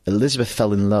 Elizabeth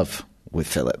fell in love with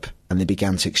Philip and they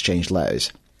began to exchange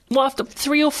letters. Well, after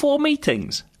 3 or 4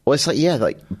 meetings? Well, it's like, yeah,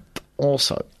 like,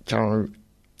 also,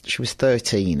 she was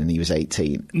 13 and he was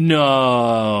 18.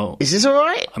 No. Is this all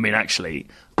right? I mean, actually,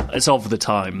 it's of the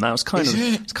time. That was kind of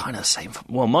it's kind of the same.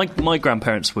 Well, my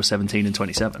grandparents were 17 and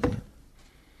 27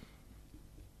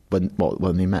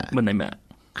 When they met? when they met.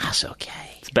 That's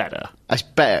okay. It's better. That's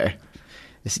better.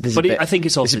 I think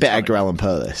it's also It's a bit time. Edgar Allan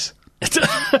Poe, this.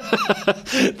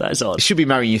 That is odd. You should be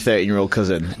marrying your 13-year-old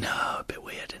cousin. No, a bit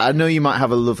weird. I know you might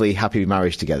have a lovely, happy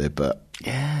marriage together, but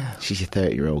Yeah. she's your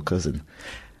 30-year-old cousin.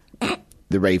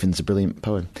 The Raven's a brilliant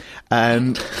poem.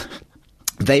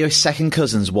 They are second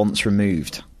cousins once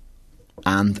removed,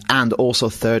 and also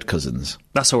third cousins.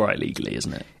 That's all right legally,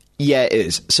 isn't it? Yeah, it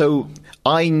is. So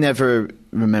I never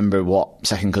remember what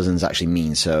second cousins actually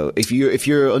mean. So if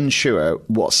you're unsure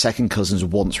what second cousins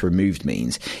once removed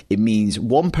means, it means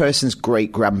one person's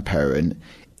great grandparent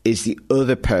is the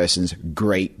other person's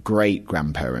great great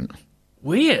grandparent.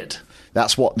 Weird.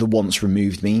 That's what the once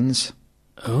removed means.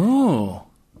 Oh.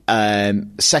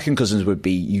 Second cousins would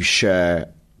be you share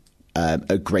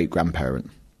a great grandparent.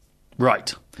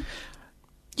 Right.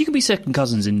 You can be second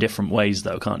cousins in different ways,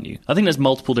 though, can't you? I think there's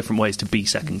multiple different ways to be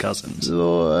second cousins.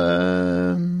 So,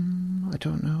 I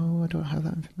don't know. I don't have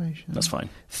that information. That's fine.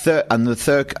 And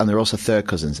they're also third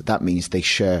cousins. That means they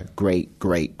share great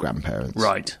great grandparents.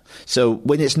 Right. So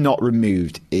when it's not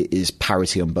removed, it is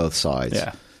parity on both sides.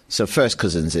 Yeah. So first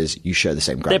cousins is you share the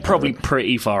same grandparent. They're probably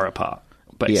pretty far apart,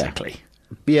 basically.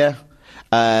 Yeah.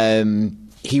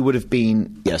 He would have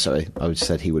been... Yeah, sorry. I just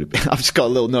said he would have been... I've just got a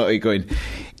little note here going,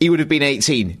 he would have been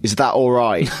 18. Is that all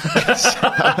right?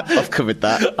 I've covered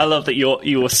that. I love that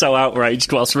you were so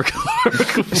outraged whilst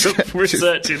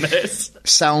researching this.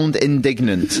 Sound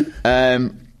indignant.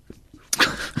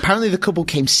 Apparently the couple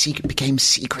became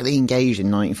secretly engaged in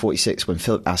 1946 when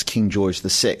Philip asked King George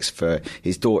VI for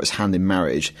his daughter's hand in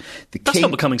marriage. That's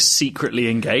not becoming secretly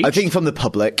engaged. I think from the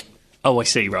public... Oh, I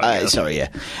see, right. Yeah. Sorry, yeah.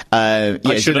 I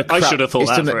should have thought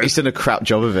that through. He's done a crap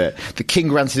job of it. The king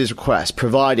granted his request,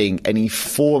 providing any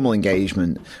formal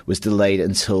engagement was delayed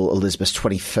until Elizabeth's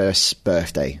 21st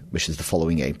birthday, which is the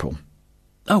following April.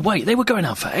 Oh, wait, they were going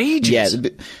out for ages? Yeah.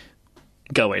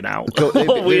 Going out. What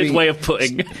a weird way of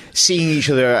putting... Seeing each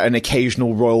other at an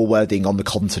occasional royal wedding on the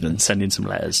continent. Sending some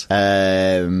letters.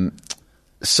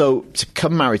 So, to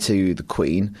become married to the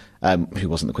Queen, who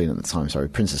wasn't the Queen at the time, sorry,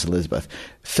 Princess Elizabeth,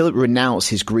 Philip renounced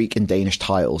his Greek and Danish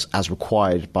titles as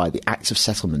required by the Acts of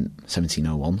Settlement,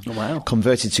 1701. Oh, wow.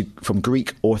 Converted from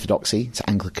Greek Orthodoxy to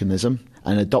Anglicanism,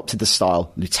 and adopted the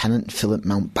style Lieutenant Philip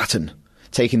Mountbatten,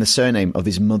 taking the surname of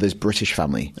his mother's British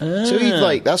family.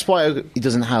 So, that's why he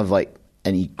doesn't have,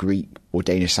 any Greek or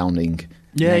Danish sounding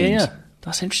names. Yeah.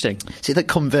 That's interesting. So he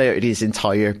converted his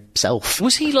entire self.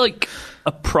 Was he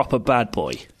a proper bad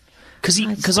boy?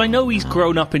 Because I know he's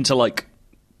grown up into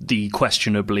the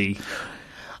questionably.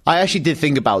 I actually did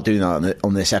think about doing that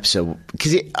on this episode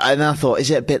and I thought, is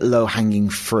it a bit low hanging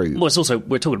fruit? Well, it's also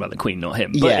we're talking about the Queen, not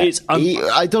him. But yeah,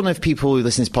 I don't know if people who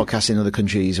listen to this podcast in other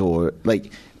countries or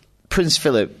Prince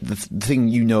Philip, the thing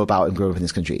you know about him growing up in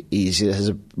this country is he has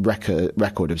a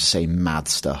record of saying mad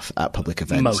stuff at public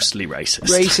events. Mostly racist.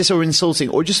 Racist or insulting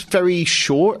or just very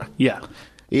short. Yeah.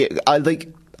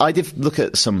 I did look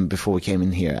at some before we came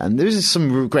in here, and there's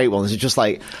some great ones. It's just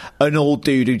an old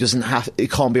dude who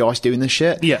can't be arsed doing this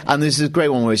shit. Yeah. And there's a great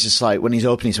one where it's just when he's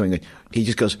opening something, he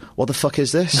just goes, "What the fuck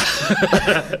is this?"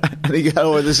 And they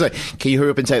go, "Can you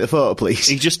hurry up and take the photo, please?"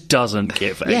 He just doesn't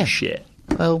give a shit.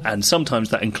 Well, And sometimes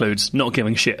that includes not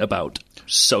giving a shit about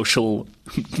social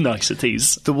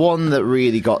niceties. the one that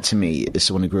really got to me as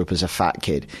someone who grew up as a fat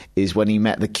kid is when he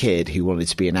met the kid who wanted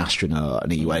to be an astronaut,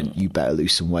 and he went, "You better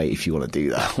lose some weight if you want to do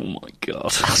that." Oh my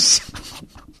God.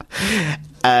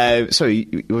 Sorry,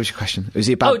 what was your question? Was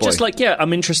he a bad boy? Just like, yeah,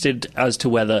 I'm interested as to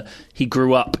whether he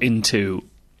grew up into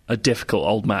a difficult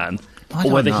old man, I or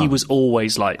don't whether know. he was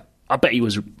always like, I bet he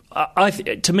was,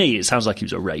 to me it sounds like he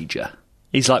was a rager.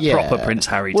 He's like Yeah. proper Prince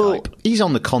Harry well, type. He's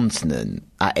on the continent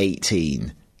at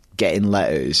 18 getting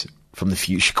letters from the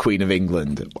future Queen of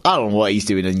England. I don't know what he's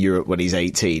doing in Europe when he's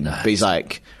 18, but he's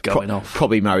like going off.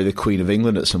 Probably marry the Queen of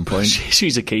England at some point.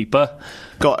 She's a keeper.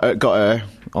 got her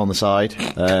on the side.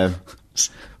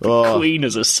 Oh, Queen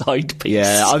as a side piece.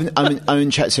 yeah, I'm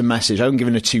in checked some message. I'm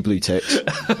giving her 2 blue ticks.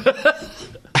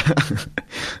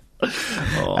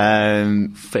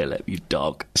 Philip, you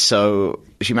dog. So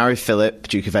she married Philip,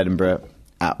 Duke of Edinburgh,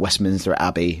 at Westminster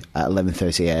Abbey at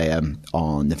 11:30 a.m.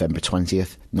 on November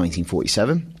 20th,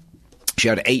 1947. She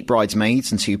had 8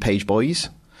 bridesmaids and 2 page boys.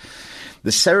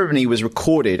 The ceremony was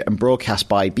recorded and broadcast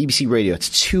by BBC Radio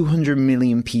to 200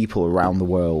 million people around the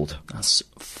world. That's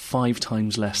 5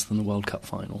 times less than the World Cup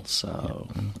final. So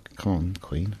Come on,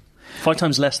 Queen. 5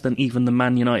 times less than even the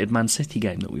Man United-Man City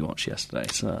game that we watched yesterday.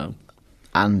 So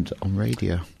And on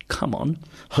radio. come on.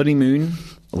 Honeymoon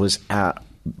was at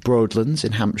Broadlands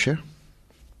in Hampshire.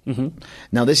 Mm-hmm.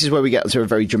 Now, this is where we get to a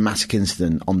very dramatic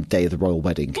incident on the day of the royal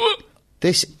wedding.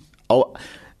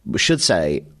 We should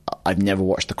say, I've never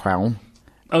watched The Crown.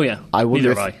 Oh yeah, I wonder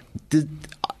neither have I.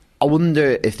 I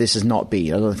wonder if this has not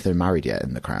been. I don't know if they're married yet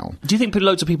in The Crown. Do you think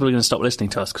loads of people are going to stop listening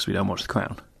to us because we don't watch The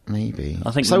Crown? Maybe.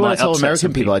 I think so we when I might tell upset American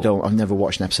some people people. I've never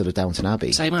watched an episode of Downton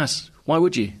Abbey. Same as. Why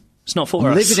would you? It's not for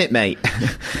I'm us. living it, mate.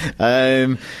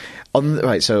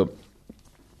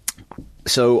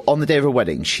 So on the day of her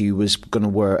wedding, she was going to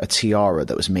wear a tiara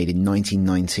that was made in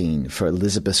 1919 for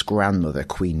Elizabeth's grandmother,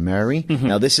 Queen Mary. Mm-hmm.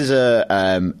 Now, this is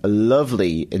a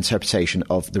lovely interpretation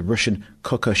of the Russian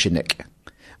kokoshnik,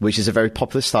 which is a very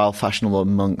popular style fashionable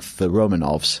amongst the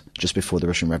Romanovs just before the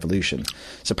Russian Revolution.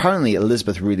 So apparently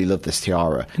Elizabeth really loved this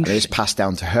tiara, and it was passed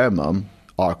down to her mum,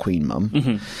 our Queen Mum,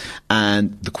 Mm-hmm.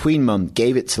 and the Queen Mum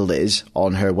gave it to Liz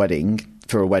on her wedding,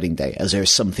 for her wedding day, as her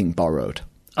something borrowed.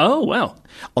 Oh wow.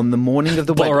 On the morning of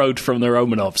the wedding... Borrowed from the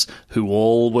Romanovs, who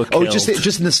all were killed. Oh, just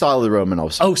in the style of the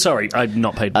Romanovs. Oh, sorry, I'd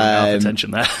not paid enough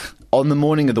attention there. On the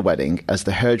morning of the wedding, as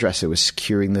the hairdresser was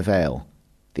securing the veil,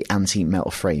 the antique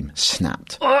metal frame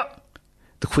snapped.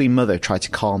 The Queen Mother tried to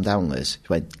calm down Liz. She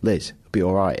went, "Liz, it'll be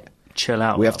all right. Chill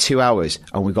out. We have 2 hours,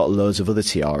 and we've got loads of other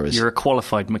tiaras. You're a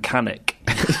qualified mechanic.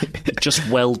 Just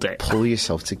weld it. Pull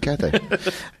yourself together."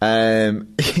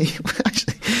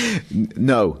 Actually,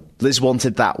 no, Liz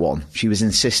wanted that one. She was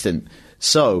insistent.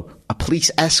 So a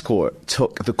police escort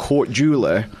took the court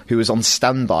jeweller, who was on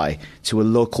standby, to a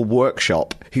local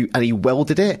workshop, and he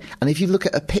welded it. And if you look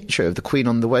at a picture of the Queen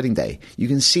on the wedding day, you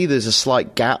can see there's a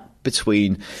slight gap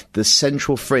between the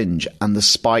central fringe and the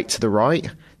spike to the right.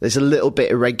 There's a little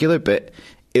bit irregular, but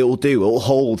it'll do. It'll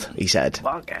hold, he said.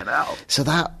 Fucking hell. So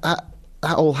that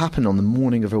all happened on the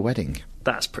morning of her wedding.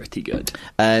 That's pretty good.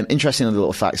 Interesting other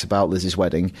little facts about Liz's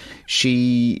wedding.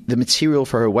 The material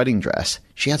for her wedding dress,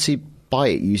 she had to buy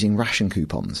it using ration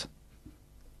coupons.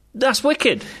 That's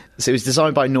wicked. So it was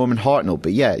designed by Norman Hartnell,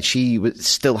 but yeah, she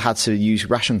still had to use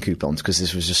ration coupons because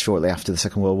this was just shortly after the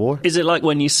Second World War. Is it like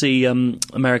when you see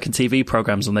American TV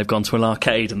programs and they've gone to an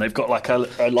arcade and they've got like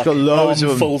loads of them.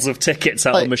 armfuls of tickets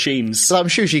out of machines? So I'm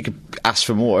sure she could ask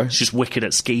for more. She's just wicked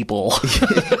at skee ball.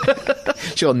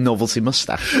 She got a novelty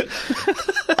moustache.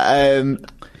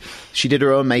 She did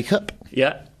her own makeup.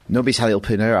 Yeah. Nobody's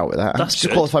helping her out with that. That's She's a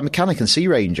good. qualified mechanic and sea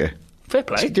ranger. Fair She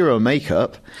play. did her own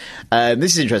makeup.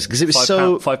 This is interesting because it was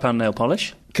 £5 nail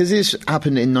polish. because this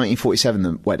happened in 1947,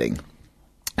 the wedding.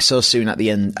 So soon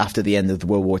after the end of the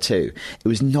World War II, it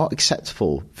was not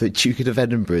acceptable for Duke of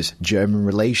Edinburgh's German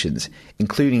relations,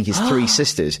 including his 3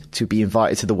 sisters, to be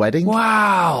invited to the wedding.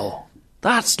 Wow.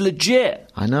 That's legit.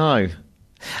 I know.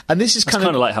 And this is It's kind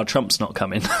of like how Trump's not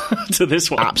coming to this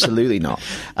one. Absolutely not.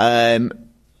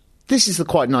 This is the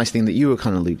quite nice thing that you were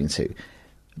kind of alluding to.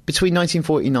 Between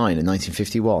 1949 and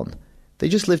 1951, they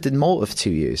just lived in Malta for 2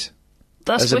 years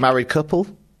That's as a wicked. married couple.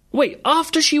 Wait,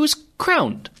 after she was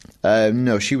crowned?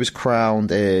 No, she was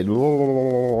crowned in...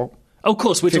 Oh, of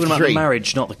course, we're talking about the 53.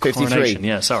 marriage, not the 53. coronation.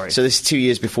 Yeah, sorry. So this is 2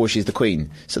 years before she's the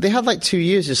Queen. So they had like 2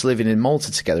 years just living in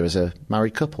Malta together as a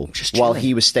married couple, Just while chilling.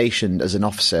 he was stationed as an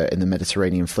officer in the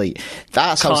Mediterranean Fleet.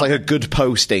 That sounds like a good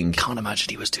posting. Can't imagine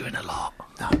he was doing a lot.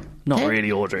 No. Not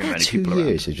really ordering many 2 people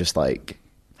years of just like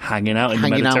hanging out in the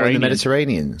hanging out Mediterranean. in the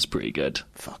Mediterranean. It's pretty good.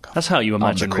 Fuck off. That's how you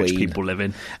imagine the rich Queen. people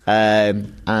living.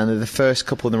 And they're the first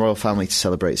couple in the royal family to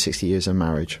celebrate 60 years of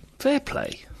marriage. Fair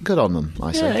play. Good on them, I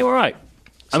Yeah, say. they were right.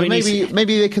 So maybe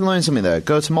they can learn something there.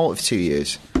 Go to Malta for 2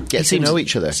 years. Get to know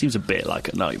each other. Seems a bit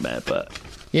like a nightmare, but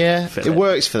Yeah, Feel it it.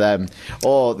 works for them.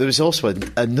 Or there was also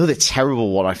another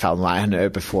terrible one I found that I hadn't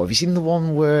heard before. Have you seen the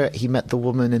one where he met the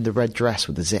woman in the red dress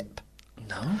with the zip?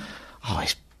 no. Oh,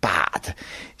 it's bad.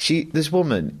 This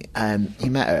woman, he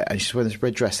met her and she's wearing this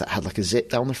red dress that had like a zip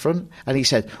down the front. And he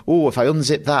said, "Oh, if I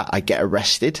unzip that, I get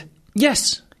arrested."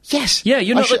 Yes. Yes. Yeah,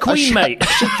 you're not the Queen, mate. I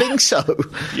should think so.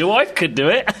 Your wife could do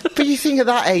it. But you think at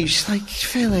that age, it's like,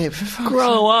 feel it. For fuck's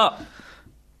Grow up.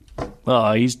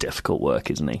 Oh, he's difficult work,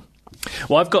 isn't he?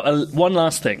 Well, I've got one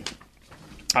last thing.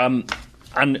 And,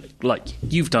 like,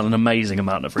 you've done an amazing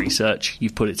amount of research.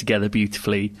 You've put it together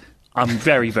beautifully. I'm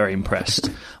very, very impressed.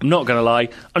 I'm not going to lie.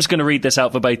 I'm just going to read this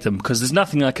out verbatim because there's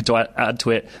nothing I could add to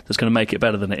it that's going to make it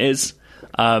better than it is.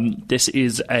 This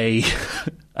is a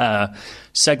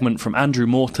segment from Andrew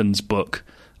Morton's book,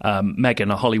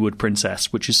 Meghan, a Hollywood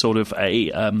Princess, which is sort of a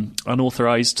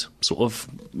unauthorized sort of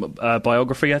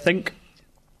biography, I think.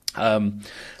 And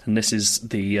this is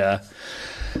this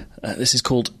is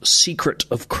called Secret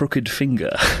of Crooked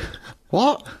Finger.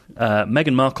 What?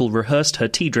 Meghan Markle rehearsed her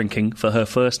tea drinking for her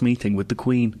first meeting with the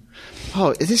Queen.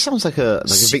 Oh, this sounds like a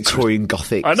Victorian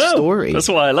Gothic I know. story. That's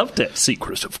why I loved it.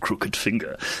 Secret of Crooked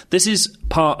Finger. This is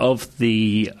part of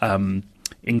the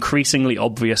increasingly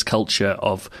obvious culture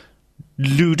of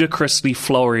ludicrously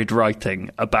florid writing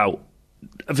about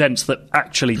events that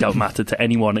actually don't matter to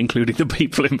anyone, including the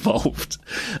people involved.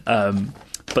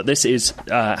 But this is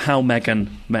how Meghan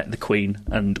met the Queen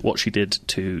and what she did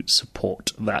to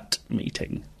support that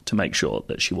meeting to make sure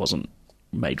that she wasn't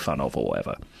made fun of or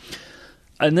whatever.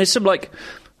 And there's some, like,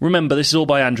 remember, this is all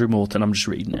by Andrew Morton. I'm just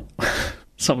reading it.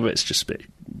 Some of it's just a bit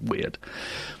weird.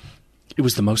 It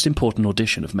was the most important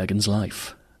audition of Meghan's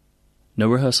life. No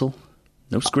rehearsal,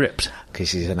 no script. Because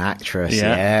she's an actress.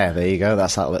 Yeah. Yeah, there you go.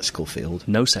 That's Outlet Schoolfield.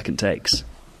 No second takes.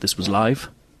 This was live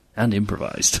and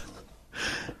improvised.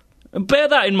 And bear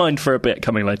that in mind for a bit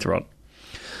coming later on.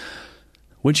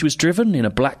 When she was driven in a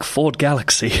black Ford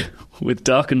Galaxy with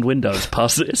darkened windows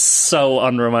past... It's so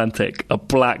unromantic. A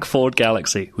black Ford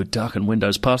Galaxy with darkened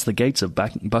windows past the gates of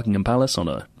Buckingham Palace on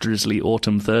a drizzly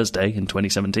autumn Thursday in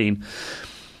 2017,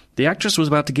 the actress was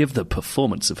about to give the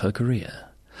performance of her career.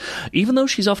 Even though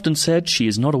she's often said she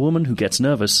is not a woman who gets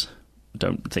nervous, I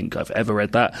don't think I've ever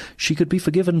read that, she could be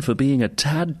forgiven for being a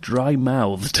tad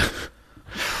dry-mouthed.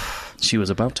 She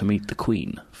was about to meet the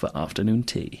Queen for afternoon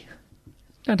tea.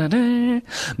 Da-da-da.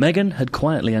 Meghan had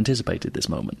quietly anticipated this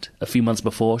moment. A few months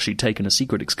before, she'd taken a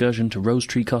secret excursion to Rose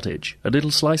Tree Cottage, a little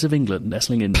slice of England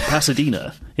nestling in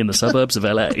Pasadena, in the suburbs of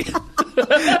LA.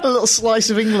 A little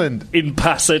slice of England. In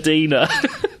Pasadena.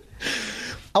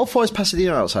 How far is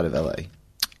Pasadena outside of LA?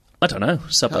 I don't know, I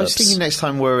was suburbs. thinking next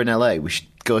time we're in LA, we should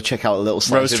go check out a little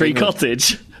slice Rose of Tree England.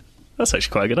 Cottage. That's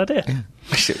actually quite a good idea.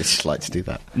 I should just like to do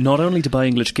that. Not only to buy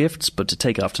English gifts, but to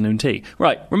take afternoon tea.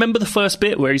 Right, remember the first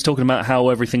bit where he's talking about how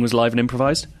everything was live and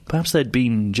improvised? Perhaps there'd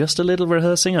been just a little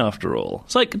rehearsing after all.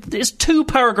 It's like, it's 2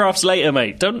 paragraphs later,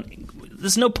 mate.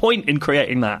 There's no point in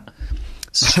creating that.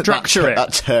 Structure it.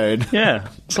 That turn. Yeah.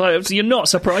 It's like, you're not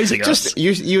surprising us. Just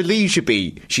your lead should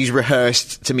be she's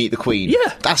rehearsed to meet the Queen.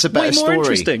 Yeah. That's a better way more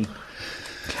story. interesting.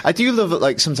 I do love that,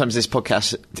 like, sometimes this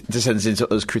podcast descends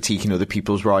into us critiquing other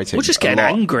people's writing. We're just a getting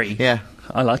lot. angry. Yeah.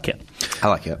 I like it. I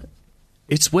like it.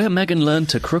 It's where Meghan learned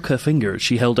to crook her finger as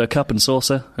she held her cup and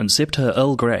saucer and sipped her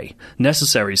Earl Grey.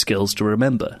 Necessary skills to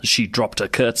remember. She dropped a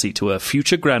curtsy to her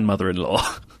future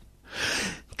grandmother-in-law.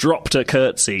 Dropped a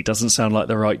curtsy doesn't sound like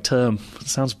the right term. It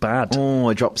sounds bad. Oh,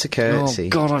 I dropped a curtsy. Oh,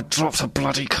 God, I dropped a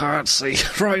bloody curtsy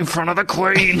right in front of the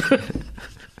Queen.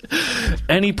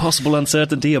 Any possible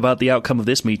uncertainty about the outcome of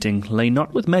this meeting lay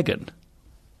not with Meghan.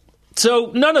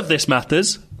 So none of this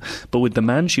matters, but with the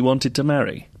man she wanted to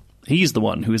marry. He's the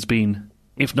one who has been,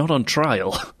 if not on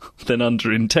trial, then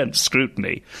under intense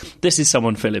scrutiny. This is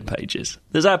someone filling pages.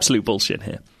 There's absolute bullshit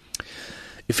here.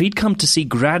 If he'd come to see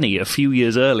Granny a few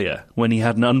years earlier, when he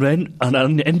had an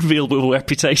unenviable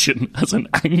reputation as an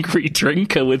angry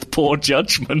drinker with poor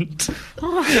judgment...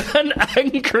 An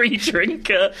angry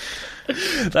drinker...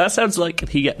 That sounds like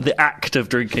the act of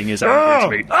drinking is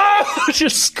angry to me. Oh!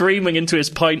 Just screaming into his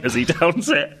pint as he downs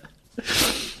it.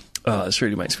 Oh, this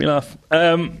really makes me laugh.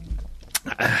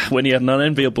 When he had an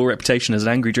unenviable reputation as an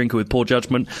angry drinker with poor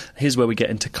judgment, here's where we get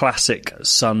into classic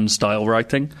Sun-style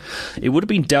writing. It would have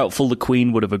been doubtful the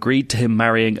Queen would have agreed to him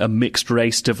marrying a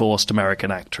mixed-race divorced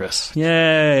American actress.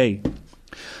 Yay!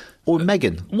 Or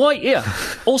Meghan. Why, yeah.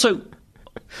 Also,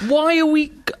 Why are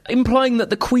we implying that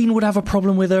the Queen would have a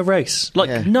problem with her race? Like,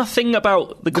 Yeah. nothing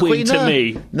about the Queen to no.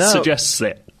 me No. suggests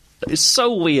it. It's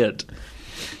so weird.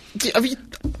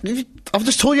 I've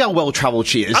just told you how well travelled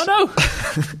she is. I know.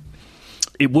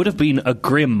 It would have been a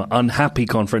grim, unhappy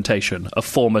confrontation, a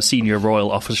former senior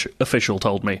royal official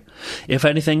told me. If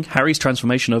anything, Harry's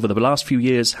transformation over the last few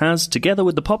years has, together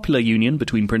with the popular union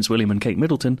between Prince William and Kate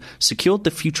Middleton, secured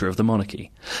the future of the monarchy.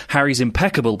 Harry's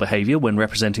impeccable behaviour when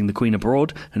representing the Queen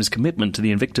abroad and his commitment to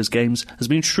the Invictus Games has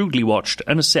been shrewdly watched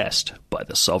and assessed by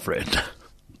the Sovereign.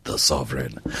 The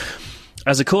Sovereign.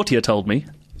 As a courtier told me,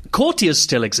 courtiers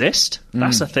still exist.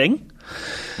 That's a thing.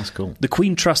 That's cool. The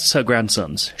Queen trusts her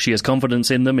grandsons. She has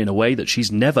confidence in them in a way that she's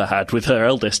never had with her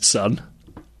eldest son.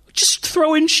 Just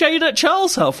throw in shade at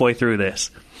Charles halfway through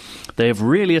this. They have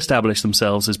really established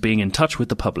themselves as being in touch with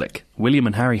the public. William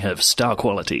and Harry have star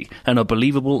quality and are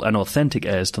believable and authentic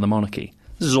heirs to the monarchy.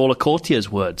 This is all a courtier's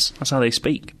words. That's how they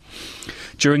speak.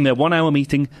 During their 1 hour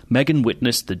meeting, Meghan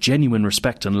witnessed the genuine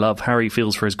respect and love Harry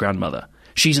feels for his grandmother.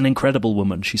 She's an incredible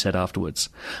woman, she said afterwards.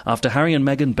 After Harry and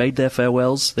Meghan bade their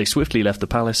farewells, they swiftly left the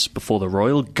palace before the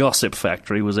royal gossip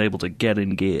factory was able to get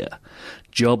in gear.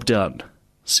 Job done.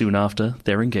 Soon after,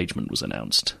 their engagement was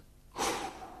announced.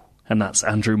 And that's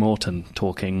Andrew Morton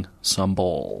talking some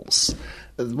balls.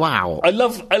 Wow. I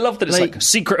love that it's like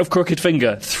Secret of Crooked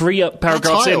Finger. 3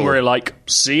 paragraphs in where you're like,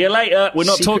 see you later. We're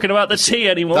not talking about the tea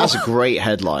anymore. That's a great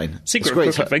headline. Secret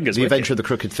of Crooked Finger. The Adventure of the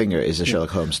Crooked Finger is a Sherlock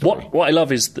Holmes story. What I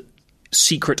love is the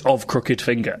Secret of Crooked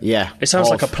Finger. Yeah. It sounds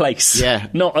like a place. Yeah.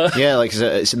 Not a... Yeah, like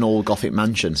it's an old Gothic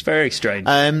mansion. It's very strange.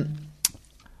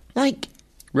 Like...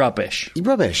 Rubbish.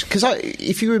 Rubbish. Because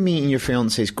if you were meeting your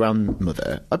fiance's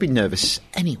grandmother, I'd be nervous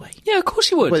anyway. Yeah, of course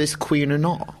you would. Whether it's the Queen or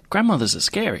not. Grandmothers are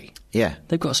scary. Yeah.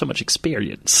 They've got so much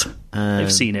experience.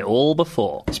 They've seen it all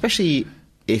before. Especially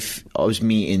if I was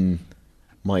meeting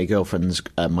my girlfriend's,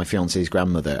 my fiance's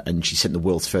grandmother, and she sent the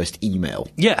world's first email.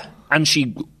 Yeah, and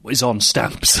she is on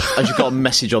stamps. And she got a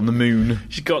message on the moon.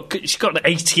 She's got an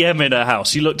ATM in her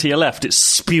house. You look to your left, it's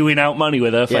spewing out money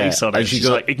with her face on it. And She's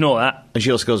like, ignore that. And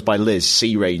she also goes by Liz,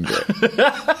 Sea Ranger.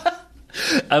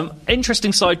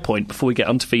 Interesting side point before we get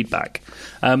onto feedback.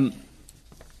 The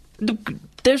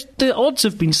odds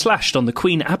have been slashed on the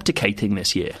Queen abdicating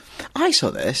this year. I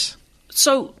saw this.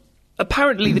 So,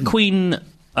 apparently the Queen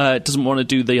doesn't want to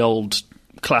do the old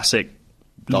classic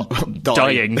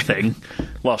dying thing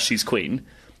while she's Queen.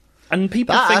 And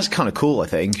people think... That's kind of cool, I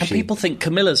think. And people think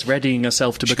Camilla's readying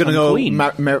herself to become Queen. Queen. She's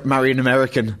going to go marry an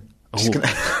American.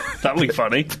 That would be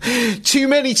funny. Too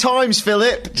many times,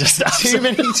 Philip. Just too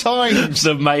many times.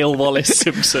 The male Wallace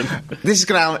Simpson. This is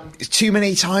going to... Too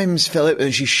many times, Philip.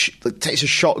 And she takes a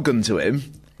shotgun to him.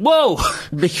 Whoa!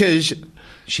 Because...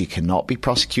 she cannot be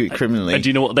prosecuted criminally. And do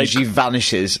you know what she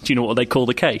vanishes. Do you know what they call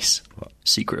the case? What?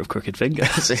 Secret of Crooked Finger.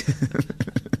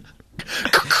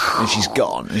 And she's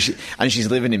gone. And she's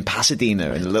living in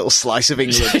Pasadena in a little slice of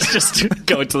England. She's just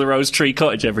going to the Rose Tree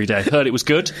Cottage every day. Heard it was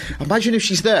good. Imagine if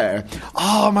she's there.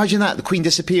 Oh, imagine that. The Queen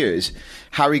disappears.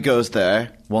 Harry goes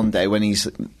there one day when he's,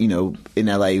 in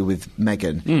LA with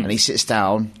Meghan. And he sits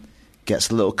down, gets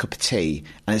a little cup of tea,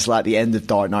 and it's like the end of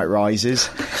Dark Knight Rises.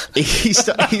 He's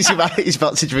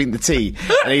about to drink the tea,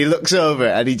 and he looks over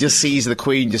and he just sees the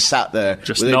Queen just sat there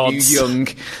just with nods. a new young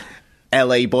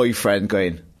LA boyfriend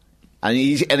going, and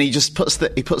he just puts the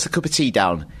cup of tea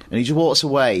down and he just walks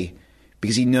away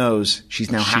because he knows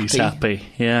she's now happy. She's happy.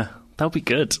 Yeah, that would be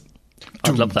good.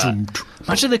 I'd love that.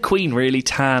 Imagine the Queen really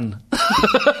tan.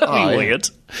 That'd be weird.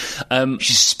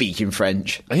 She's speaking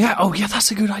French. Yeah. Oh, yeah. That's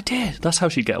a good idea. That's how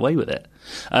she'd get away with it.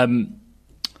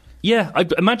 Yeah. I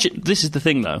imagine this is the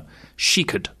thing, though. She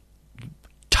could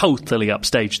totally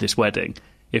upstage this wedding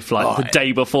if, the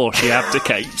day before she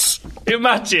abdicates.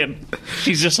 Imagine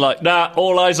she's just like, nah,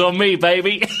 all eyes on me,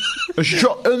 baby. She's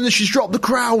dropped the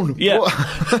crown. Yeah.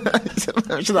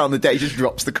 Imagine that on the day, just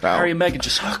drops the crown. Harry and Meghan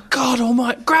just, oh God, oh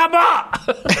my, Grandma!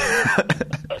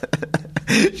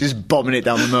 Just bombing it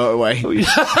down the motorway.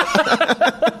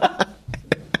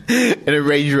 In a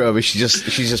Range Rover, she's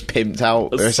just pimped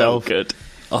out herself. So good.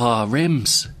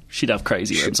 Rims. She'd have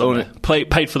crazy rims on there.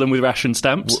 Paid for them with ration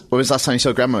stamps. When was the last time you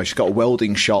saw Grandma? She's got a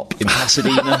welding shop in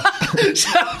Pasadena.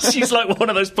 She's like one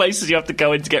of those places you have to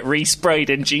go in to get resprayed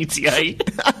in GTA.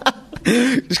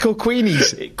 It's called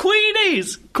Queenie's.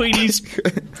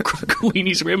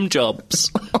 Queenie's rim jobs.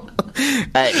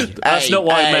 That's not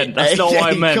what I meant. That's not what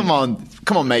I meant.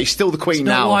 Come on, mate. She's still the Queen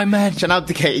now. Not what I meant. She hasn't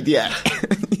abdicated yet.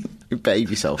 You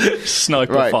behave yourself.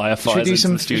 Sniper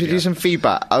firefighters. Should we do some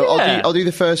feedback? I'll do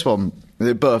the first one.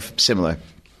 They're both similar.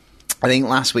 I think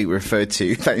last week we referred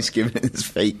to Thanksgiving as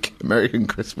fake American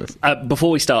Christmas.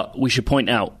 Before we start, we should point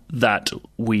out that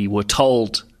we were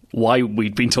told why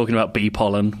we'd been talking about bee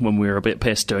pollen when we were a bit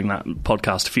pissed doing that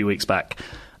podcast a few weeks back.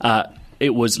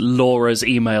 It was Laura's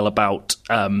email about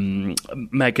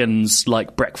Megan's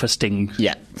breakfasting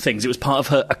things. It was part of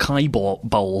her acai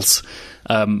bowls.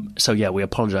 So yeah, we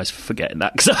apologise for forgetting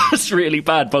that because that was really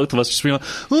bad. Both of us just being like,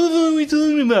 "What are we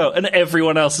talking about?" And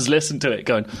everyone else has listened to it,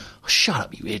 going, "Oh, shut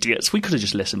up, you idiots! We could have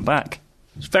just listened back."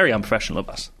 It's very unprofessional of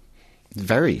us.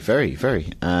 Very, very,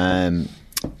 very.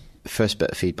 First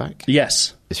bit of feedback.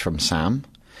 Yes, is from Sam.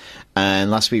 And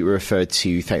last week we referred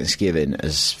to Thanksgiving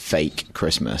as fake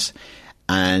Christmas.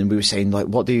 And we were saying,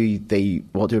 what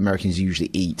do Americans usually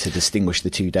eat to distinguish the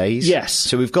 2 days? Yes.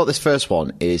 So we've got this first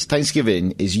one, is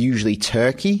Thanksgiving is usually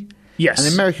turkey. Yes. And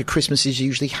in America, Christmas is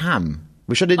usually ham,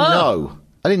 which I didn't know.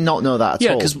 I did not know that at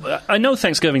all. Yeah, because I know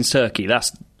Thanksgiving's turkey.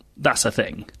 That's a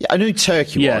thing. Yeah, I knew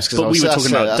turkey was. But we were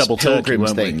talking about double turkey,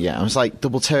 weren't we? Yeah, I was like,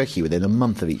 double turkey within a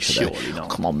month of each other. Surely not. Oh,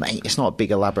 come on, mate. It's not a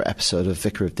big, elaborate episode of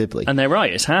Vicar of Dibley. And they're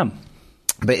right, it's ham.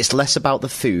 But it's less about the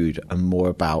food and more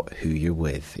about who you're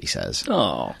with, he says.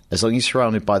 Oh. As long as you're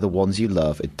surrounded by the ones you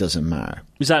love, it doesn't matter.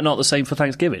 Is that not the same for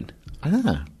Thanksgiving? I don't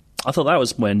know. I thought that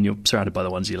was when you're surrounded by the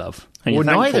ones you love. And Or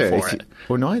you're neither. thankful for it.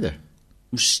 Or neither.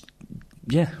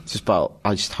 Yeah. It's just about,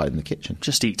 I just hide in the kitchen.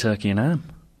 Just eat turkey and ham.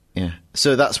 Yeah.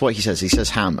 So that's what he says. He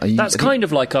says ham. That's kind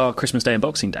of like our Christmas Day and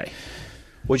Boxing Day.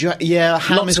 Would you? Yeah,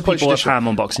 ham Lots is of quite people have traditional. ham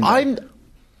on Boxing Day.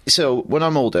 So when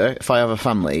I'm older, if I have a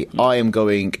family, I am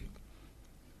going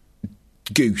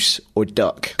goose or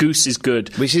duck. Goose is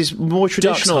good. Which is more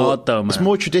traditional. Duck's hard, though, man. It's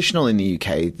more traditional in the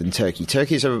UK than turkey.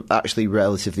 Turkeys are actually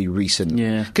relatively recent.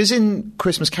 Yeah. Because in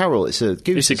Christmas Carol, it's a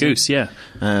goose. It's a goose, yeah.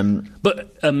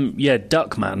 But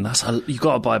duck, man. You've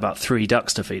got to buy about 3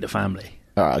 ducks to feed a family.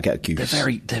 All right, I'll get a goose.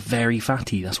 They're very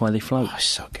fatty. That's why they float. Oh,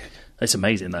 so good. It's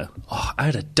amazing, though. Oh, I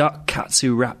had a duck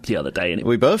katsu wrap the other day, and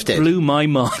We both did. blew my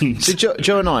mind. So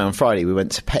Joe and I on Friday we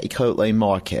went to Petticoat Lane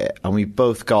Market and we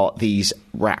both got these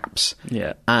wraps.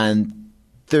 Yeah. And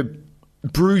they're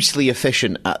brutally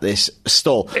efficient at this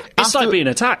stall. It's like being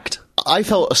attacked. I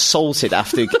felt assaulted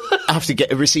after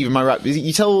receiving my wrap.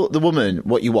 You tell the woman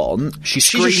what you want, She just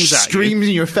screams at screams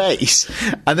in your face,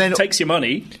 and then Takes your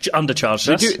money,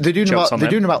 undercharged us. they're doing Jokes on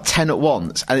them. about 10 at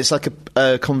once, and it's like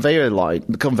a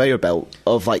conveyor belt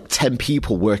of like 10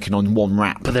 people working on one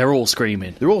wrap. But they're all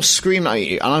screaming. They're all screaming at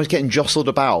you, and I was getting jostled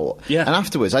about. Yeah. And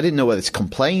afterwards, I didn't know whether to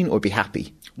complain or be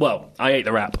happy. Well, I ate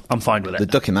the wrap. I'm fine with it. The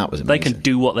duck in that was They amazing. can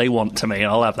do what they want to me.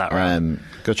 I'll have that wrap.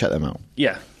 Go check them out.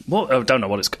 Yeah. Well, I don't know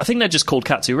what it's... I think they're just called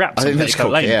katsu wraps. I think on they're just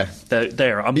Petticoat called- Lane. yeah.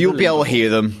 They're You'll be able unbelievable. to hear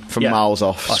them from miles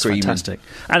off That's screaming. fantastic.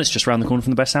 And it's just around the corner from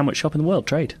the best sandwich shop in the world,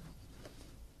 Trade.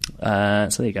 So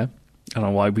there you go. I don't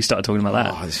know why we started talking about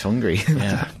that. Oh, I was hungry.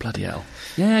 Yeah, bloody hell.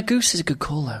 Yeah, goose is a good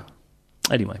call, though.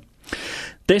 Anyway,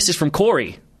 this is from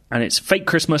Corey, and it's fake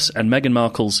Christmas and Meghan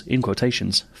Markle's, in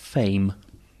quotations, fame.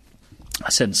 I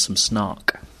sense some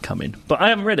snark coming, but I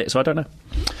haven't read it, so I don't know.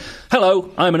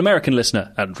 Hello, I'm an American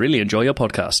listener and really enjoy your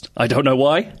podcast. I don't know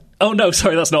why. Oh, no,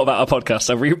 sorry, that's not about our podcast.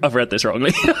 I've read this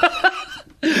wrongly.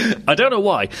 I don't know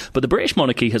why, but the British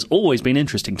monarchy has always been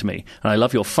interesting to me, and I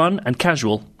love your fun and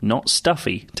casual, not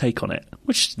stuffy, take on it,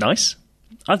 which is nice.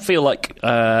 I feel like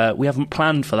we haven't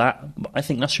planned for that, but I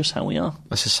think that's just how we are.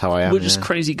 That's just how I am. We're just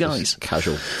crazy guys. Just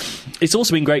casual. It's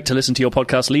also been great to listen to your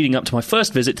podcast leading up to my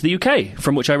first visit to the UK,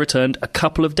 from which I returned a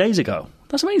couple of days ago.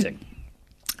 That's amazing.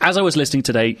 As I was listening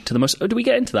today to the most... Oh, did we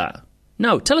get into that?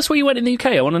 No, tell us where you went in the UK.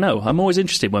 I want to know. I'm always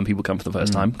interested when people come for the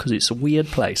first time, because it's a weird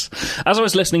place. As I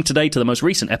was listening today to the most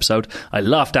recent episode, I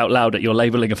laughed out loud at your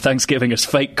labelling of Thanksgiving as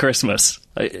fake Christmas.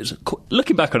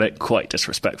 Looking back on it, quite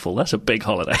disrespectful. That's a big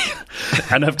holiday.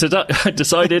 And I've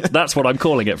decided that's what I'm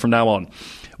calling it from now on.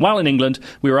 While in England,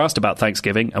 we were asked about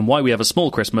Thanksgiving and why we have a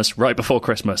small Christmas right before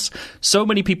Christmas. So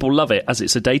many people love it as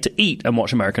it's a day to eat and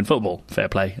watch American football. Fair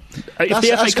play. If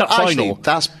the FA Cup final...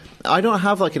 I don't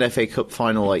have like an FA Cup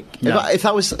final. Like No. if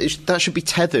that should be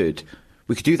tethered.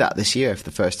 We could do that this year for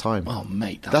the first time. Oh,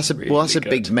 mate, that's a good.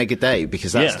 big mega day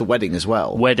because that's the wedding as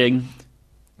well. Wedding,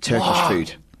 Turkish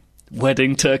food.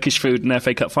 Wedding, Turkish food, and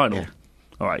FA Cup final. Yeah.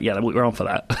 All right, yeah, we're on for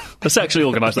that. Let's actually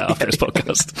organise that after this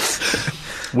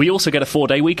podcast. We also get a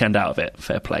 4-day weekend out of it.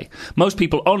 Fair play. Most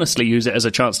people honestly use it as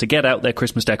a chance to get out their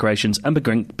Christmas decorations and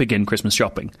begin Christmas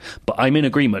shopping. But I'm in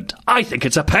agreement. I think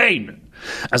it's a pain.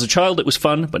 As a child, it was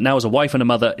fun, but now as a wife and a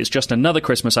mother, it's just another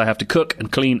Christmas I have to cook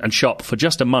and clean and shop for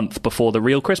just a month before the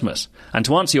real Christmas. And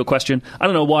to answer your question, I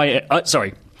don't know why...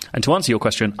 And to answer your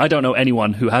question, I don't know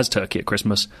anyone who has turkey at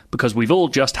Christmas because we've all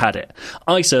just had it.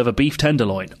 I serve a beef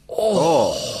tenderloin.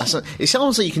 It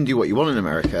sounds like you can do what you want in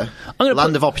America.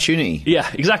 Land of opportunity. Yeah,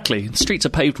 exactly. The streets are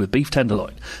paved with beef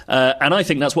tenderloin. And I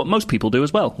think that's what most people do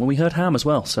as well. Well, we heard ham as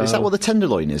well. So Is that what the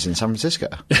tenderloin is in San Francisco?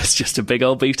 It's just a big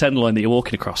old beef tenderloin that you're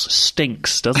walking across.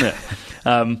 Stinks, doesn't it?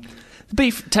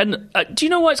 Do you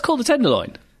know why it's called a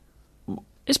tenderloin?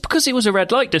 It's because it was a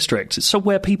red light district. It's so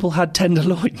where people had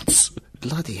tenderloins.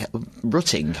 Bloody hell.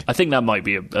 Rutting. I think that might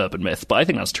be an urban myth, but I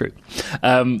think that's true.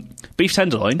 Beef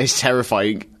tenderloin. It's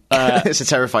terrifying. It's a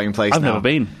terrifying place I've now. never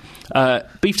been.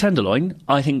 Beef tenderloin,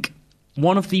 I think,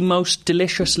 one of the most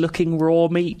delicious-looking raw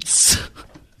meats.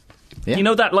 Yeah. You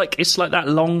know that, it's like that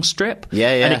long strip? Yeah.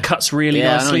 And it cuts really I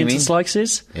know what nicely you into mean.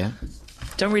 slices? Yeah.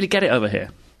 Don't really get it over here.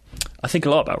 I think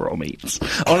a lot about raw meats.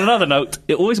 On another note,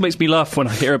 it always makes me laugh when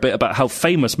I hear a bit about how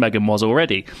famous Meghan was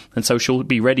already, and so she'll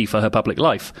be ready for her public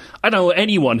life. I don't know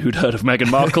anyone who'd heard of Meghan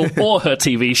Markle or her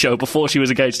TV show before she was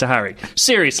engaged to Harry.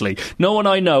 Seriously, no one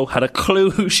I know had a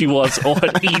clue who she was or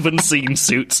had even seen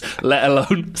Suits, let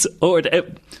alone... or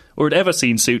had ever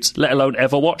seen Suits, let alone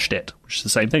ever watched it, which is the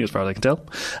same thing as far as I can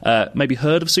tell. Maybe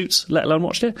heard of Suits, let alone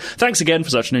watched it. Thanks again for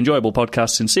such an enjoyable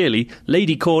podcast. Sincerely,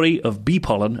 Lady Corey of Bee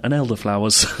Pollen and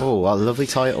Elderflowers. Oh, a lovely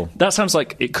title. That sounds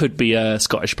like it could be a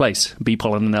Scottish place. Bee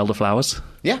Pollen and Elderflowers.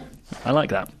 Yeah. I like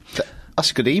that.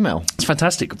 That's a good email. It's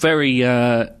fantastic. Very,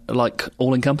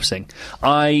 all-encompassing.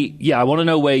 I want to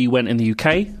know where you went in the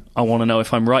UK. I want to know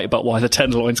if I'm right about why the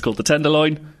tenderloin's called the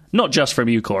tenderloin. Not just from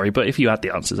you, Corey, but if you had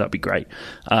the answers, that'd be great.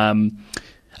 And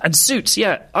Suits,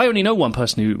 yeah. I only know one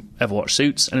person who ever watched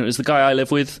Suits, and it was the guy I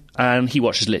live with, and he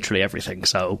watches literally everything,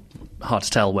 so hard to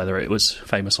tell whether it was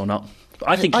famous or not. But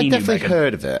I think he knew definitely Meghan.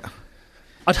 heard of it.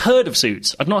 I'd heard of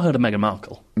Suits. I'd not heard of Meghan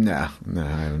Markle. No, I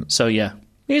haven't. So, yeah.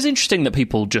 It is interesting that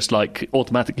people just,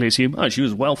 automatically assume, oh, she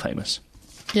was well famous.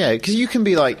 Yeah, because you can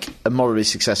be, a moderately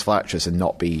successful actress and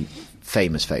not be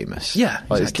famous. Yeah,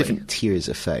 There's exactly. different tiers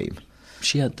of fame.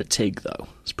 She had the TIG, though.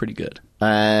 It's pretty good.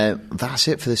 That's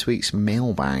it for this week's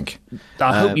mailbag.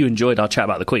 I hope you enjoyed our chat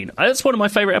about the Queen. That's one of my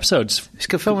favourite episodes. It's a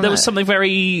good film, There isn't was it? something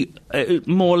very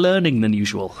more learning than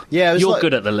usual. Yeah, it was You're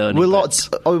good at the learning.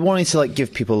 Bits. I wanted to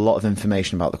give people a lot of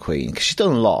information about the Queen because she's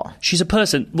done a lot. She's a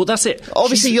person. Well, that's it.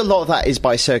 Obviously, a lot of that is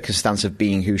by circumstance of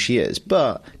being who she is,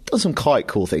 but done some quite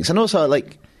cool things. And also,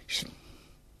 she's a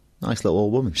nice little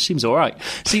old woman. She seems all right.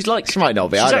 She's She might not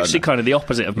be, I She's don't actually know. kind of the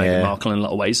opposite of Meghan Yeah. Markle in a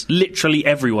lot of ways. Literally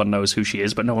everyone knows who she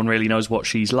is, but no one really knows what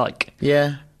she's like.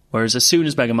 Yeah. Whereas as soon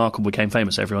as Meghan Markle became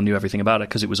famous, everyone knew everything about it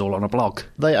because it was all on a blog.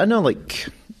 I know,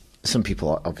 some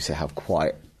people obviously have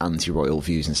quite anti-royal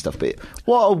views and stuff, but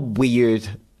what a weird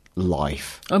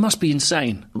life. It must be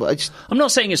insane. But I'm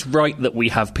not saying it's right that we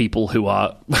have people who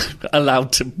are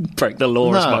allowed to break the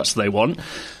law as No. much as they want.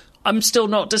 I'm still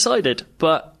not decided,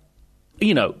 but,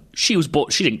 she was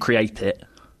born, she didn't create it.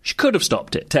 She could have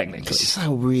stopped it, technically. It's a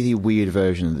really weird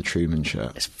version of the Truman Show.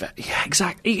 Yeah,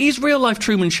 exactly. It is real-life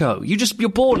Truman Show. You're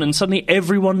born and suddenly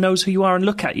everyone knows who you are and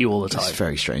look at you all the time. It's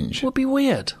very strange. It would be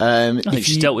weird. I think if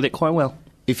she's you- dealt with it quite well.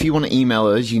 If you want to email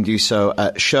us, you can do so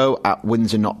at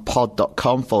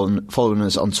show@windsornotpod.com, following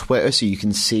us on Twitter so you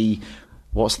can see...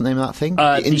 What's the name of that thing?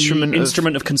 The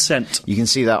instrument of consent. You can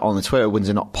see that on the Twitter,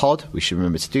 Windsor Not Pod. We should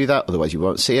remember to do that, otherwise you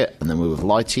won't see it, and then we will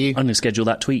lie to you. I'm going to schedule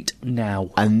that tweet now.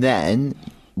 And then,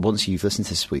 once you've listened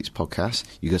to this week's podcast,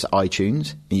 you go to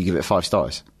iTunes and you give it 5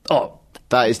 stars. Oh,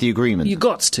 That is the agreement. you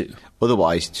got to.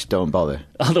 Otherwise, just don't bother.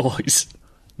 Otherwise,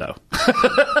 no.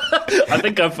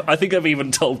 I think I've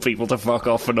even told people to fuck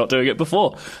off for not doing it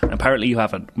before. And apparently you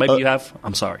haven't. Maybe you have.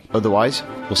 I'm sorry. Otherwise,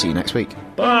 we'll see you next week.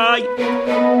 Bye.